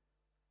you,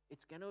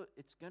 it's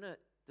gonna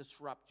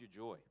disrupt your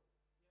joy.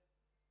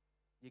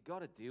 You got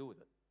to deal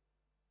with it.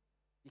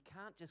 You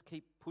can't just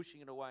keep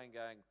pushing it away and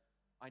going,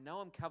 I know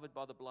I'm covered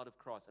by the blood of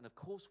Christ, and of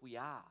course we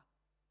are.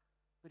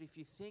 But if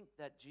you think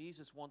that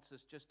Jesus wants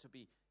us just to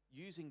be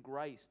using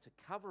grace to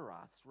cover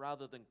us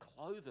rather than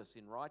clothe us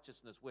in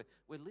righteousness, we're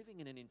living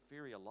in an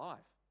inferior life.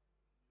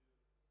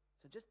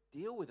 So just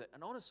deal with it.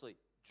 And honestly,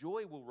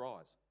 joy will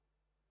rise.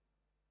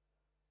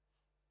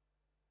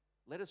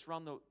 Let us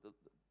run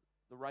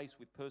the race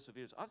with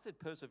perseverance. I've said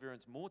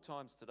perseverance more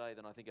times today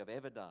than I think I've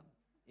ever done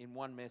in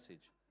one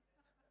message.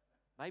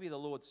 Maybe the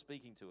Lord's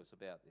speaking to us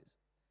about this.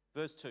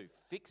 Verse 2,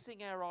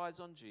 fixing our eyes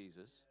on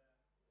Jesus,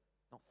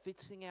 not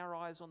fixing our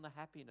eyes on the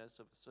happiness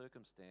of a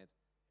circumstance,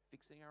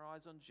 fixing our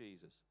eyes on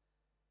Jesus,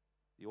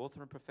 the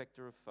author and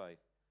perfecter of faith.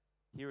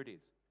 Here it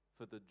is.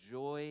 For the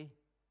joy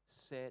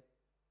set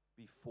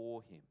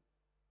before him,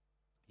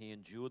 he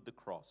endured the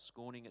cross,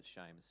 scorning its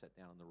shame, and sat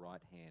down on the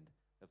right hand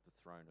of the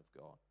throne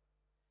of God.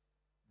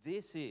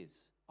 This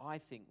is, I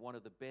think, one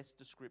of the best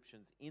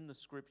descriptions in the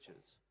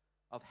Scriptures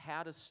of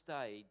how to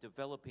stay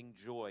developing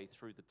joy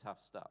through the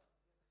tough stuff.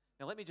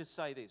 Now, let me just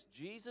say this.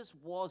 Jesus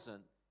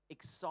wasn't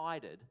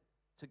excited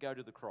to go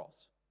to the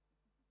cross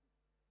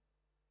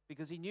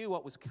because he knew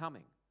what was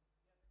coming.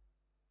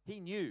 He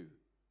knew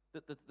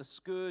that the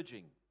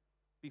scourging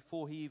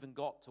before he even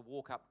got to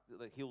walk up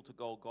the hill to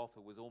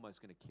Golgotha was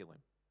almost going to kill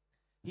him.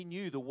 He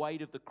knew the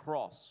weight of the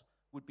cross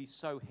would be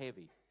so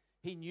heavy.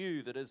 He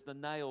knew that as the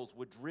nails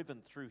were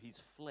driven through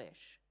his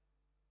flesh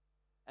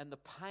and the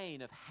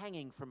pain of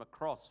hanging from a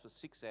cross for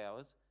 6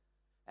 hours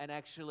and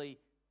actually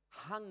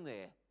hung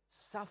there,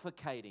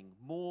 suffocating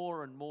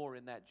more and more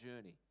in that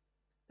journey,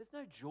 there's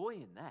no joy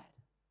in that.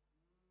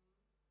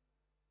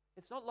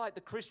 It's not like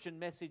the Christian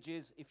message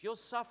is, if you're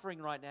suffering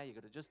right now, you've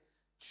got to just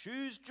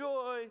choose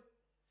joy.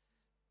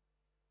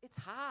 It's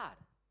hard.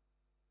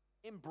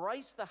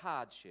 Embrace the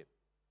hardship.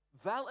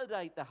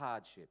 Validate the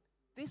hardship.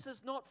 This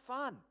is not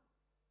fun.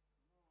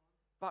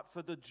 But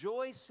for the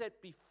joy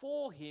set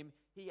before him,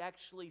 he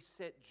actually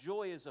set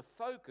joy as a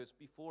focus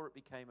before it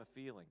became a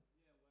feeling.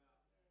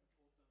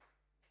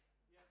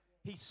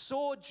 He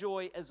saw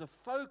joy as a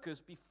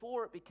focus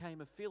before it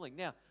became a feeling.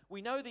 Now,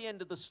 we know the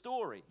end of the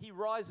story. He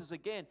rises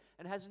again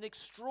and has an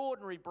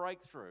extraordinary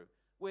breakthrough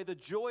where the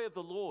joy of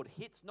the Lord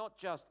hits not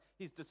just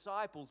his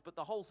disciples, but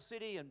the whole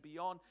city and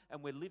beyond,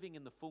 and we're living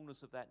in the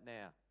fullness of that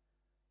now.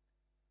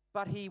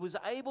 But he was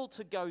able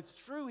to go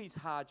through his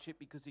hardship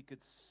because he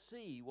could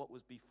see what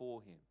was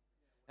before him.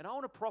 And I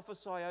want to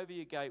prophesy over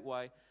your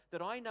Gateway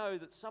that I know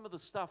that some of the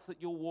stuff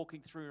that you're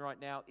walking through right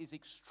now is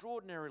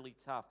extraordinarily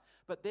tough,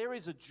 but there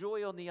is a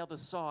joy on the other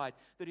side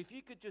that if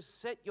you could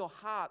just set your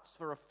hearts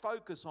for a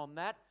focus on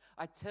that,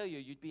 I tell you,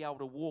 you'd be able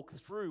to walk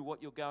through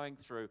what you're going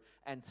through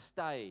and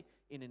stay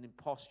in an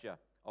posture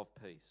of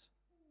peace.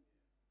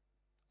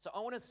 So I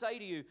want to say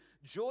to you,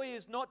 joy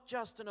is not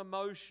just an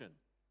emotion.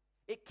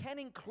 It can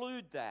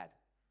include that.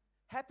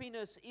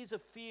 Happiness is a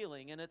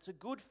feeling, and it's a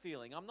good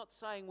feeling. I'm not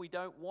saying we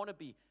don't want to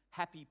be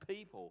happy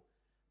people,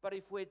 but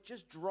if we're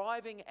just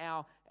driving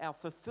our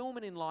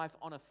fulfillment in life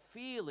on a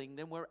feeling,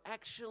 then we're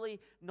actually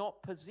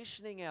not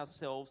positioning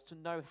ourselves to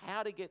know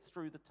how to get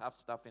through the tough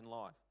stuff in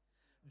life.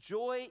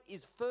 Joy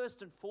is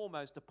first and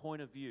foremost a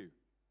point of view.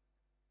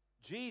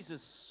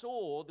 Jesus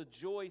saw the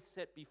joy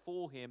set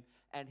before him,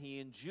 and he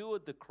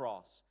endured the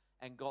cross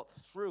and got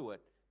through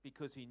it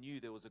because he knew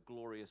there was a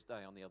glorious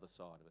day on the other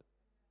side of it.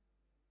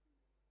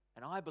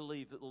 And I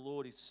believe that the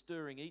Lord is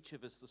stirring each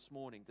of us this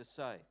morning to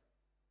say,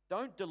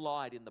 don't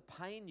delight in the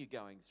pain you're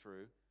going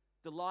through.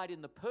 Delight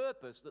in the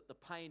purpose that the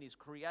pain is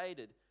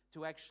created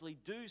to actually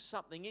do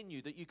something in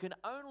you that you can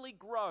only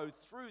grow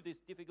through this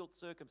difficult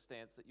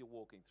circumstance that you're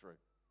walking through.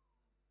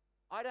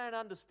 I don't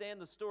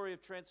understand the story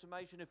of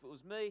transformation. If it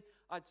was me,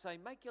 I'd say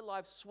make your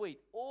life sweet,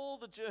 all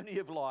the journey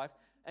of life,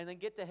 and then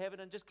get to heaven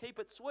and just keep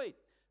it sweet.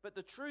 But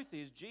the truth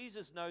is,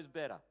 Jesus knows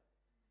better.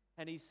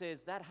 And he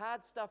says, that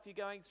hard stuff you're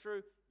going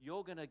through,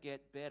 you're going to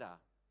get better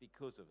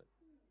because of it.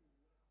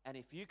 And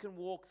if you can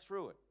walk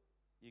through it,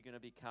 you're going to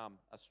become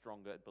a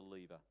stronger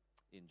believer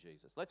in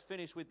Jesus. Let's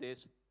finish with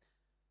this.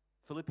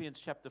 Philippians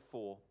chapter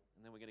 4,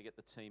 and then we're going to get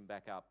the team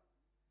back up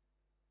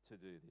to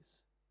do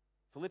this.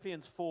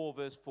 Philippians 4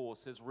 verse 4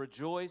 says,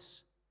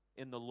 rejoice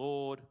in the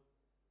Lord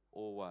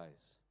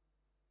always.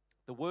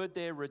 The word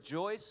there,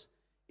 rejoice,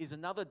 is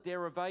another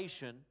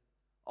derivation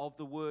of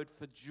the word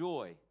for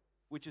joy,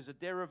 which is a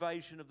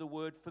derivation of the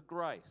word for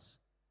grace.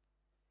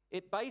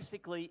 It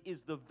basically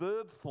is the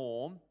verb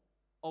form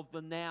of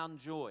the noun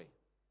joy.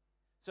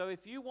 So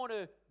if you want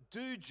to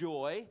do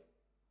joy,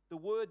 the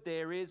word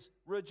there is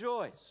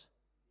rejoice.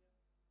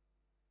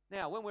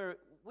 Now,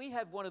 we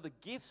have one of the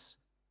gifts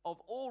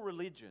of all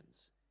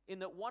religions, in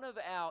that one of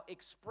our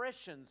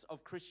expressions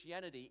of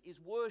Christianity is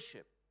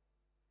worship.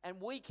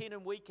 And week in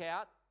and week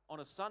out, on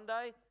a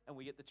Sunday, and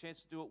we get the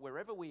chance to do it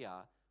wherever we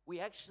are,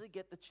 we actually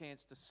get the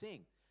chance to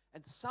sing.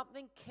 And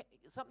something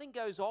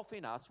goes off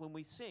in us when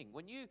we sing.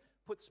 When you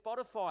put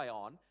Spotify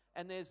on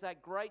and there's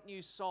that great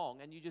new song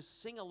and you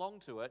just sing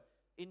along to it,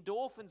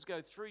 endorphins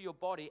go through your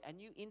body and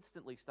you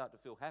instantly start to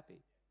feel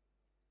happy.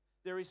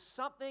 There is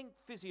something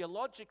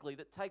physiologically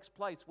that takes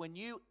place when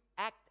you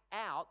act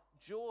out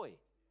joy.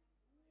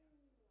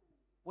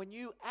 When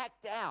you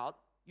act out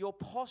your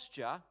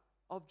posture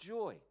of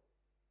joy.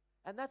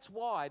 And that's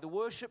why the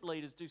worship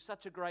leaders do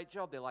such a great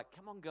job. They're like,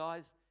 come on,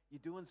 guys, you're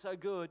doing so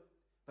good,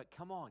 but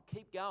come on,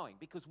 keep going.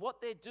 Because what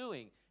they're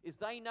doing is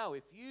they know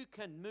if you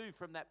can move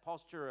from that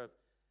posture of,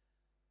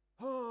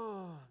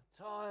 oh,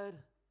 tired,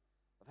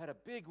 I've had a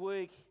big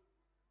week,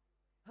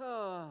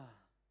 oh,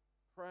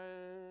 praise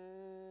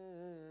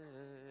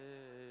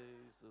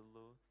the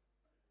Lord.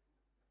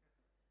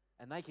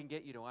 And they can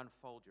get you to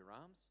unfold your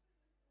arms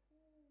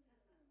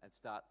and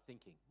start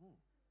thinking,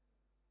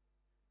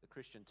 the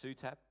Christian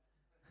two-tap.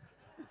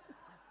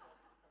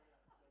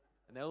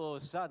 And then all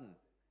of a sudden,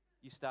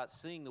 you start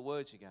seeing the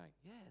words, you're going,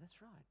 yeah, that's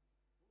right.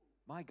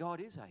 My God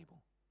is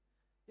able.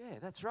 Yeah,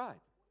 that's right.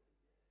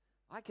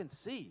 I can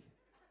see.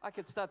 I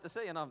can start to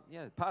see, and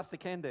Pastor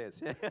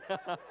Candace. Yeah.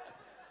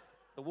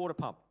 The water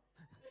pump.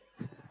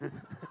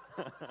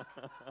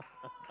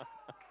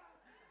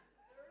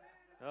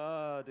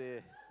 Oh,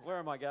 dear. Where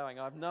am I going?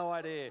 I have no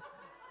idea.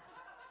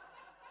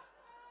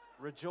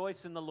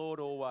 Rejoice in the Lord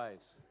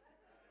always.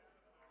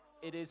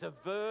 It is a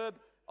verb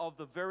of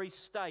the very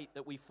state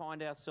that we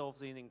find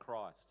ourselves in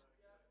Christ.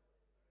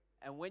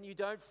 And when you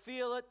don't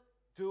feel it,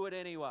 do it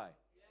anyway.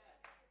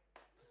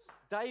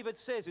 David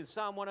says in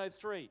Psalm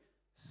 103,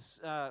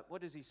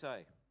 what does he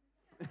say?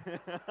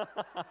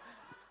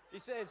 He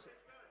says,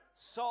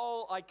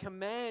 soul, I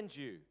command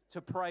you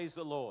to praise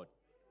the Lord.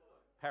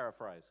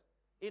 Paraphrase.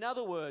 In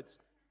other words,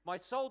 my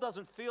soul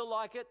doesn't feel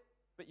like it,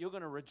 but you're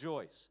going to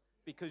rejoice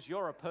because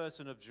you're a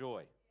person of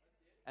joy.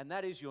 And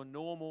that is your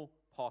normal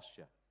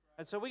posture.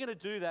 And so we're going to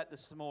do that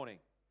this morning.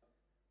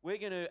 We're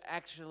going to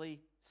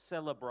actually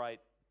celebrate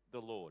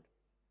the Lord.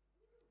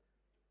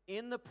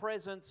 In the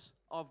presence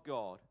of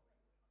God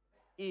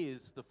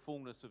is the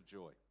fullness of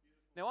joy.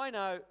 Now, I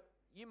know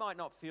you might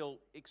not feel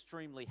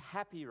extremely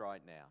happy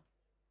right now,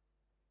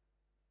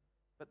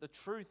 but the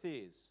truth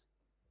is,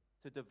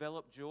 to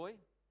develop joy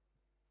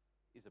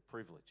is a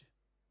privilege.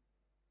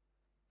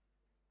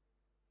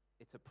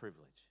 It's a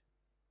privilege.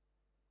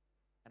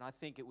 And I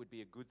think it would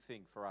be a good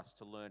thing for us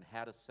to learn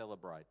how to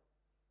celebrate.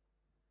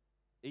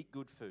 Eat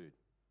good food.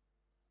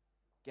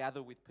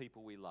 Gather with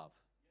people we love.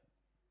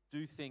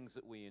 Do things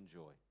that we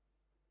enjoy.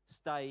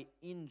 Stay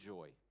in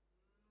joy.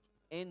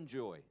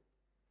 Enjoy.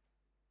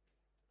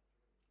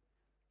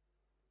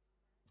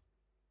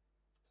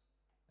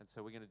 And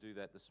so we're going to do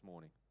that this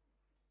morning.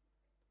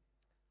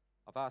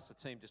 I've asked the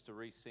team just to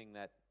re-sing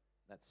that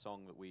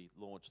song that we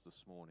launched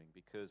this morning,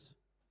 because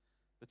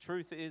the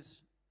truth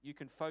is you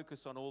can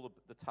focus on all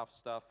the tough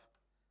stuff,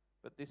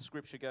 but this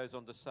scripture goes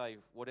on to say,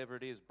 whatever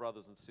it is,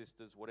 brothers and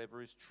sisters,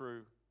 whatever is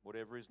true,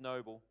 whatever is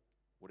noble,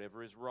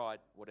 whatever is right,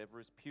 whatever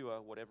is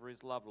pure, whatever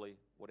is lovely,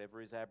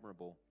 whatever is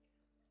admirable,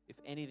 if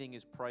anything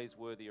is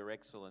praiseworthy or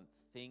excellent,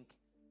 think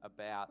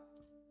about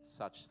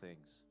such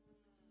things.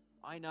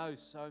 I know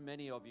so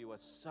many of you are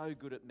so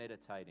good at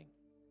meditating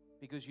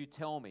because you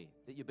tell me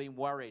that you've been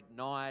worried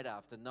night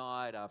after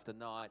night after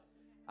night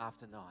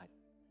after night.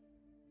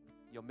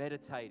 You're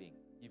meditating.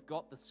 You've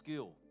got the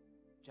skill.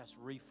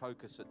 Just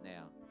refocus it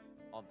now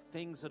on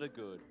things that are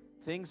good,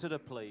 things that are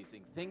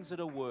pleasing, things that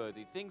are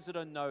worthy, things that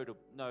are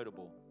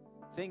notable,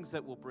 things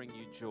that will bring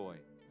you joy.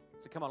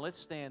 So come on, let's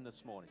stand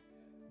this morning.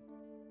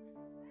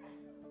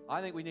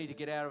 I think we need to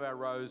get out of our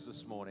rows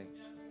this morning.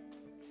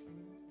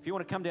 If you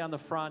want to come down the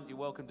front, you're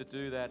welcome to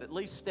do that. At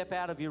least step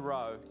out of your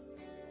row.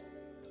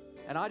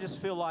 And I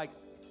just feel like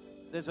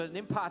there's an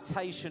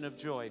impartation of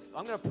joy.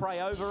 I'm going to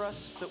pray over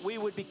us that we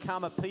would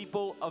become a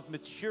people of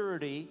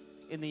maturity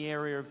in the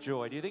area of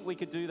joy. Do you think we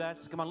could do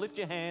that? So come on, lift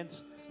your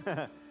hands.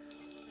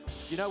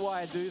 You know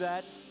why I do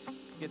that?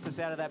 Gets us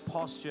out of that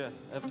posture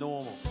of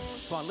normal.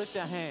 Come on, lift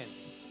our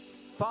hands.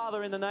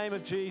 Father, in the name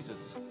of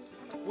Jesus,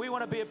 we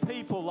want to be a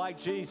people like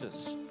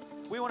Jesus.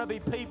 We want to be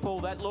people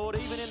that, Lord,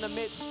 even in the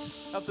midst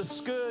of the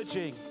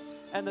scourging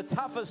and the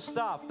toughest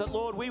stuff, that,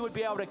 Lord, we would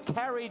be able to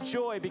carry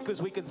joy because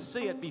we can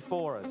see it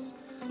before us.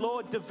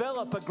 Lord,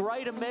 develop a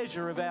greater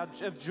measure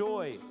of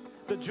joy.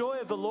 the joy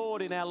of the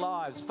Lord in our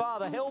lives.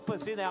 Father, help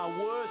us in our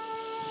worst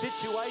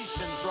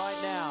situations right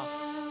now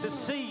to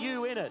see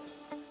you in it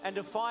and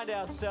to find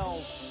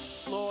ourselves,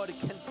 Lord,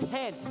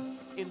 content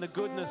in the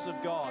goodness of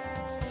God.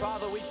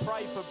 Father, we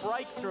pray for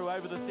breakthrough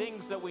over the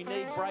things that we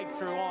need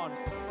breakthrough on.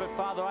 But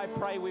Father, I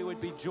pray we would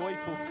be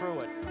joyful through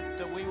it,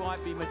 that we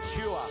might be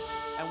mature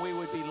and we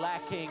would be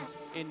lacking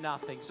in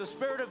nothing. So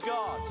Spirit of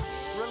God,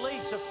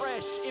 release a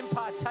fresh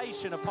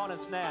impartation upon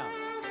us now.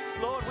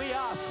 Lord, we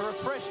ask for a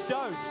fresh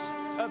dose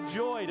of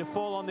joy to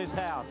fall on this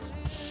house,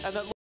 and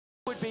that Lord,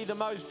 would be the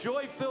most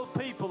joy-filled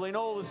people in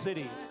all the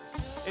city.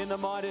 In the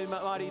mighty,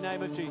 mighty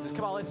name of Jesus.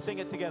 Come on, let's sing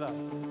it together.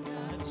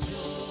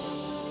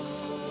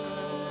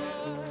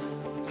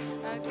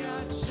 I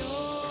got joy.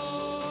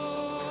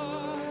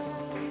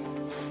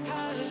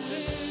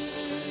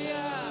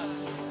 Hallelujah.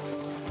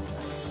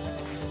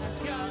 I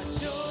got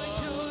joy,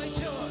 joy,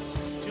 joy.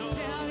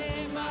 Down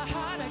in my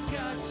heart, I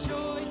got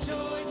joy,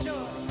 joy,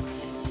 joy.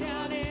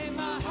 Down in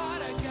my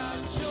heart, I got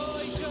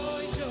joy,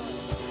 joy, joy.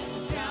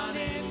 Down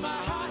in my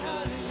heart,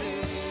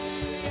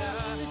 hallelujah.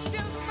 There's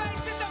still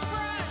space at the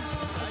front.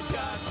 I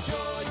got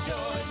joy,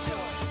 joy,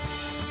 joy.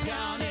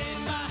 Down in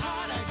my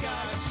heart, I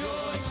got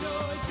joy,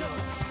 joy, joy.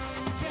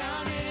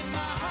 Down in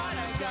my heart,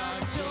 I got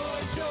joy,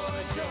 joy,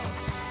 joy.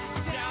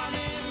 Down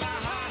in my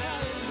heart,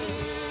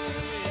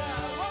 hallelujah.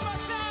 One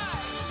more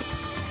time.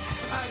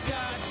 I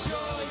got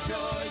joy,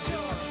 joy,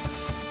 joy.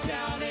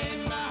 Down in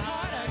my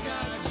heart, I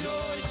got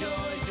joy,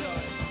 joy,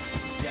 joy.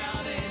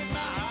 Down in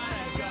my heart,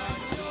 I got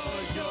joy,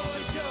 joy,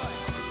 joy.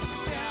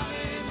 Down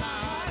in my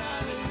heart,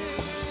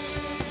 hallelujah.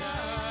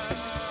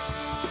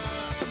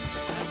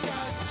 I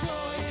got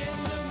joy in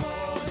the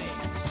morning,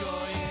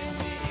 joy in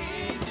the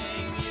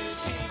evening. You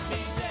keep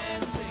me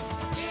dancing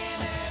in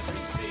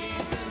every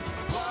season.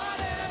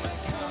 Whatever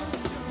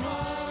comes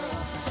tomorrow,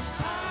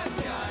 I've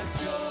got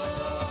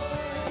joy.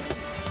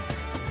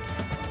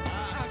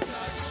 I've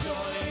got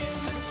joy in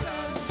the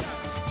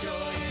sunshine,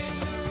 joy in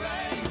the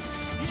rain.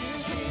 You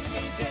keep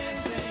me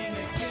dancing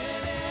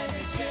again and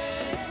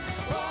again.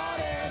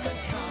 Whatever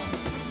comes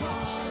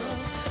tomorrow,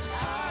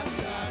 I've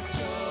got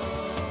joy.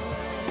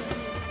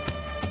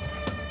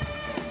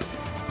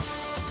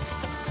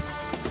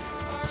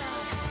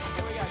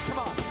 Here we go. Come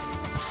on.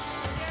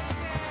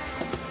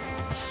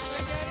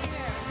 We're getting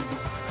there.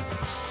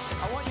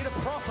 I want you to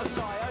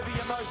prophesy over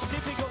your most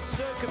difficult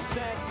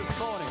circumstance this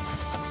morning.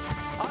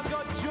 I've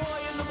got joy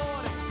in the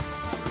morning.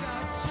 I've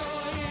got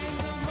joy in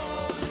the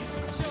morning,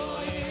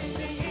 joy in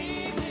the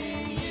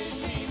evening. You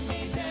keep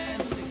me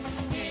dancing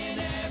in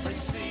every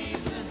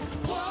season.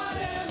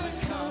 Whatever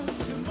comes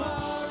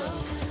tomorrow,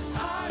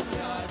 I've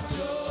got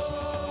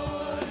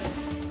joy.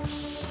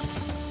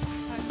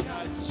 I've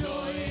got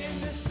joy in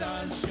the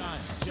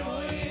sunshine,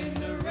 joy in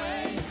the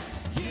rain.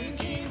 You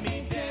keep me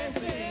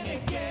dancing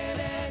again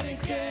and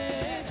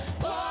again.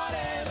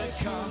 Whatever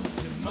comes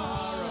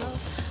tomorrow,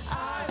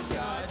 I've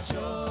got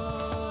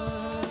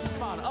joy.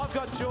 Come on, I've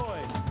got joy.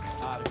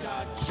 I've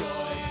got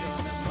joy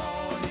in the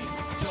morning,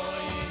 joy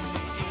in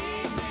the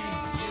evening.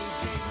 You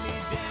keep me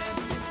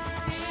dancing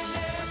in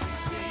every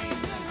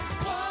season.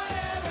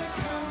 Whatever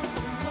comes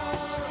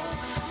tomorrow,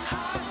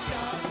 I've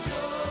got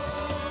joy.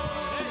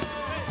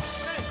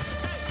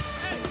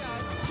 I've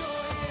got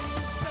joy in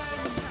the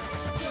sunshine,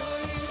 joy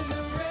in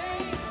the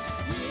rain.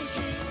 You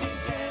keep me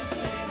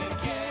dancing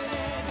again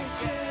and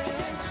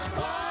again.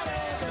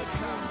 Whatever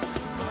comes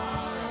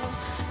tomorrow,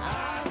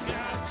 I've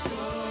got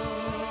joy.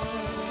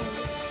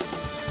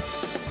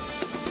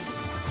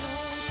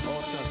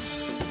 Awesome.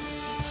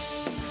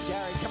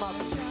 Gary, come up.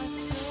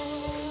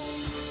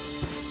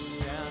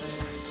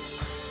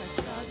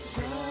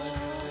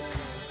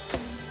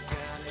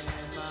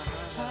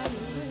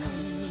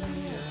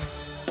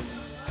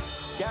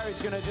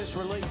 Gary's going to just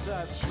release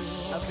a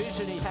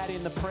vision he had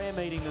in the prayer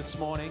meeting this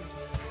morning.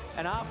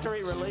 And after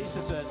he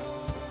releases it,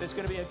 there's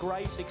going to be a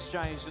grace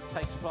exchange that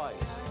takes place.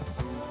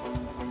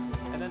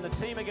 And then the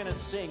team are going to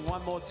sing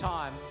one more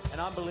time,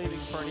 and I'm believing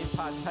for an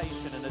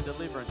impartation and a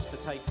deliverance to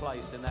take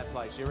place in that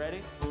place. You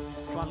ready?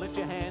 So come on, lift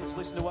your hands,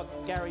 listen to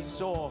what Gary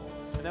saw,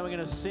 and then we're going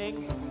to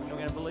sing, and we're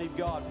going to believe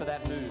God for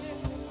that move.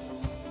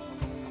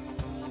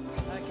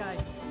 Okay.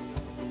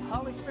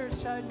 Holy Spirit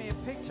showed me a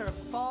picture of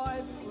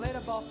 5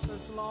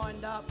 letterboxes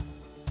lined up.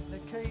 The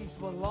keys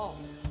were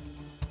locked.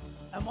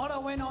 And what I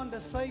went on to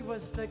see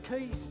was the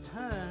keys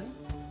turn.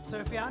 So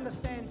if you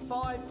understand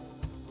 5,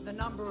 the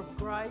number of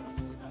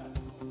grace,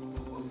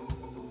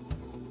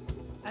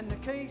 and the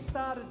keys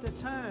started to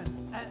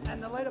turn,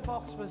 and the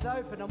letterbox was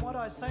open, and what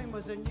I seen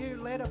was a new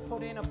letter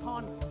put in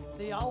upon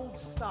the old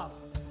stuff.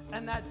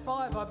 And that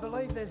 5, I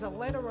believe there's a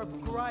letter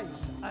of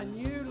grace, a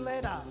new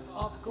letter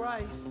of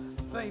grace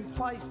being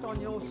placed on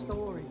your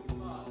story.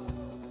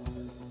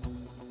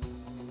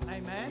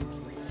 Amen.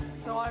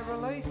 So I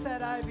release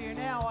that over you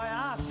now. I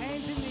ask,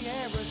 hands in the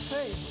air,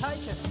 receive,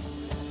 take it.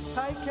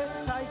 Take it,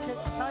 take it,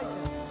 take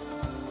it.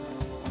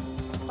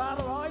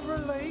 Father, I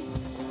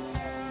release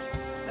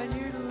the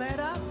new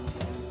letter,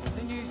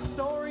 the new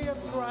story of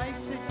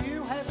grace that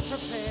you have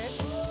prepared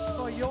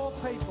for your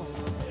people.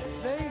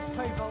 These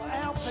people,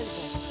 our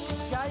people,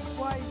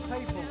 Gateway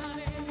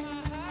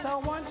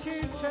want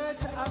you, church,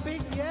 a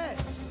big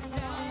yes.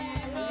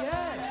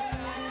 Yes,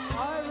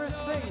 I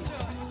receive.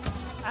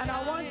 And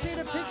I want you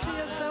to picture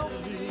yourself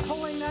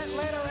pulling that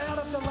letter out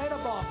of the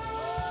letterbox.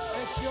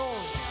 It's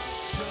yours.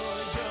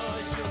 Joy,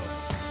 joy, joy.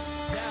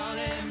 Down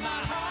in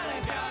my heart, I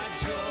got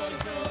joy,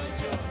 joy,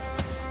 joy.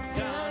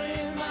 Down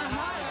in my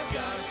heart, I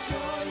got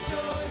joy,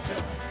 joy,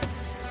 joy.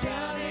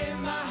 Down in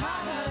my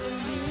heart,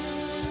 hallelujah.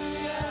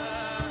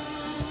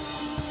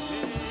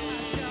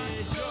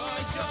 Joy,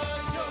 joy,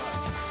 joy.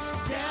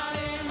 Down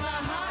in my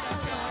heart, I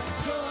got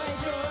joy,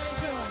 joy,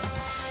 joy.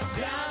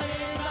 Down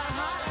in my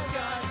heart, I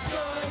got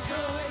joy,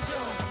 joy,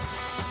 joy.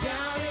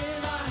 Down in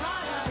my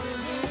heart,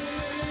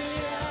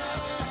 hallelujah.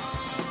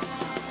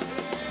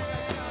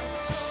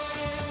 Joy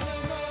in the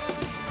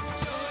morning,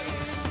 joy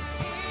in the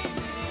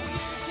evening.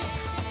 You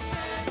keep me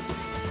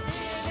dancing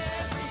in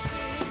every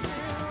season.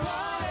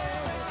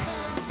 Whatever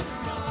comes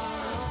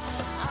tomorrow,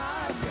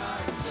 I've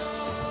got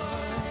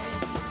joy.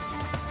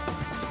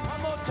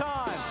 One more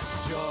time.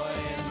 Joy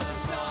in the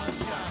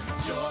sunshine,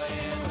 joy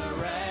in the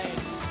rain.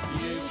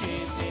 You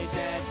keep me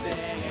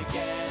dancing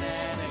again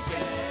and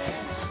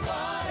again.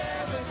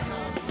 Whatever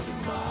comes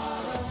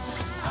tomorrow,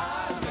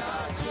 I've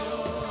got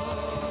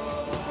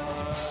joy.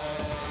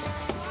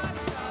 I've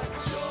got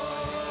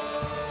joy.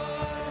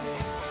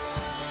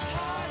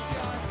 I've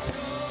got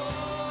joy.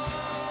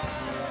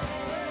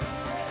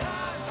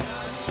 I've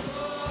got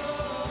joy.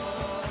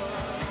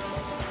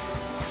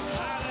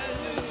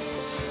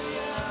 Hallelujah.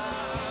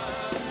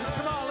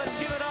 Come on, let's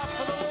give it up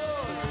for the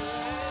Lord.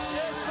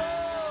 Yes,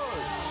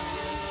 Lord.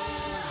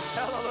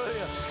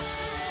 Hallelujah.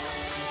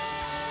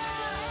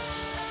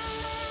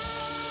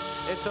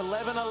 It's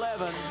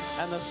 11:11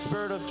 and the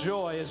spirit of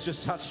joy has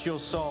just touched your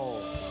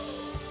soul.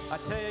 I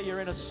tell you, you're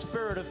in a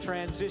spirit of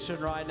transition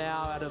right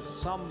now, out of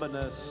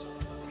somberness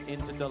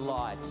into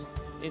delight,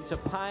 into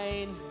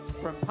pain,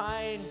 from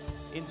pain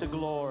into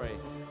glory.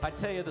 I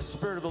tell you, the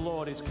Spirit of the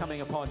Lord is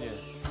coming upon you.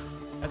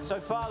 And so,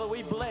 Father,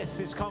 we bless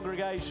this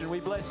congregation. We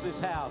bless this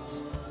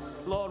house.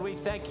 Lord, we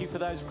thank you for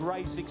those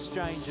grace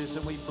exchanges,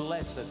 and we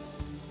bless it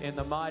in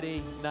the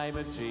mighty name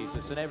of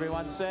Jesus. And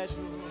everyone said,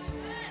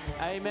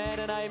 amen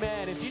and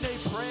amen. If you need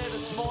prayer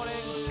this morning,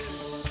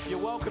 you're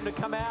welcome to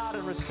come out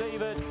and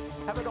receive it.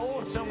 Have an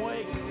awesome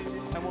week,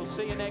 and we'll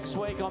see you next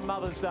week on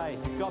Mother's Day.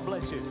 God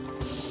bless you.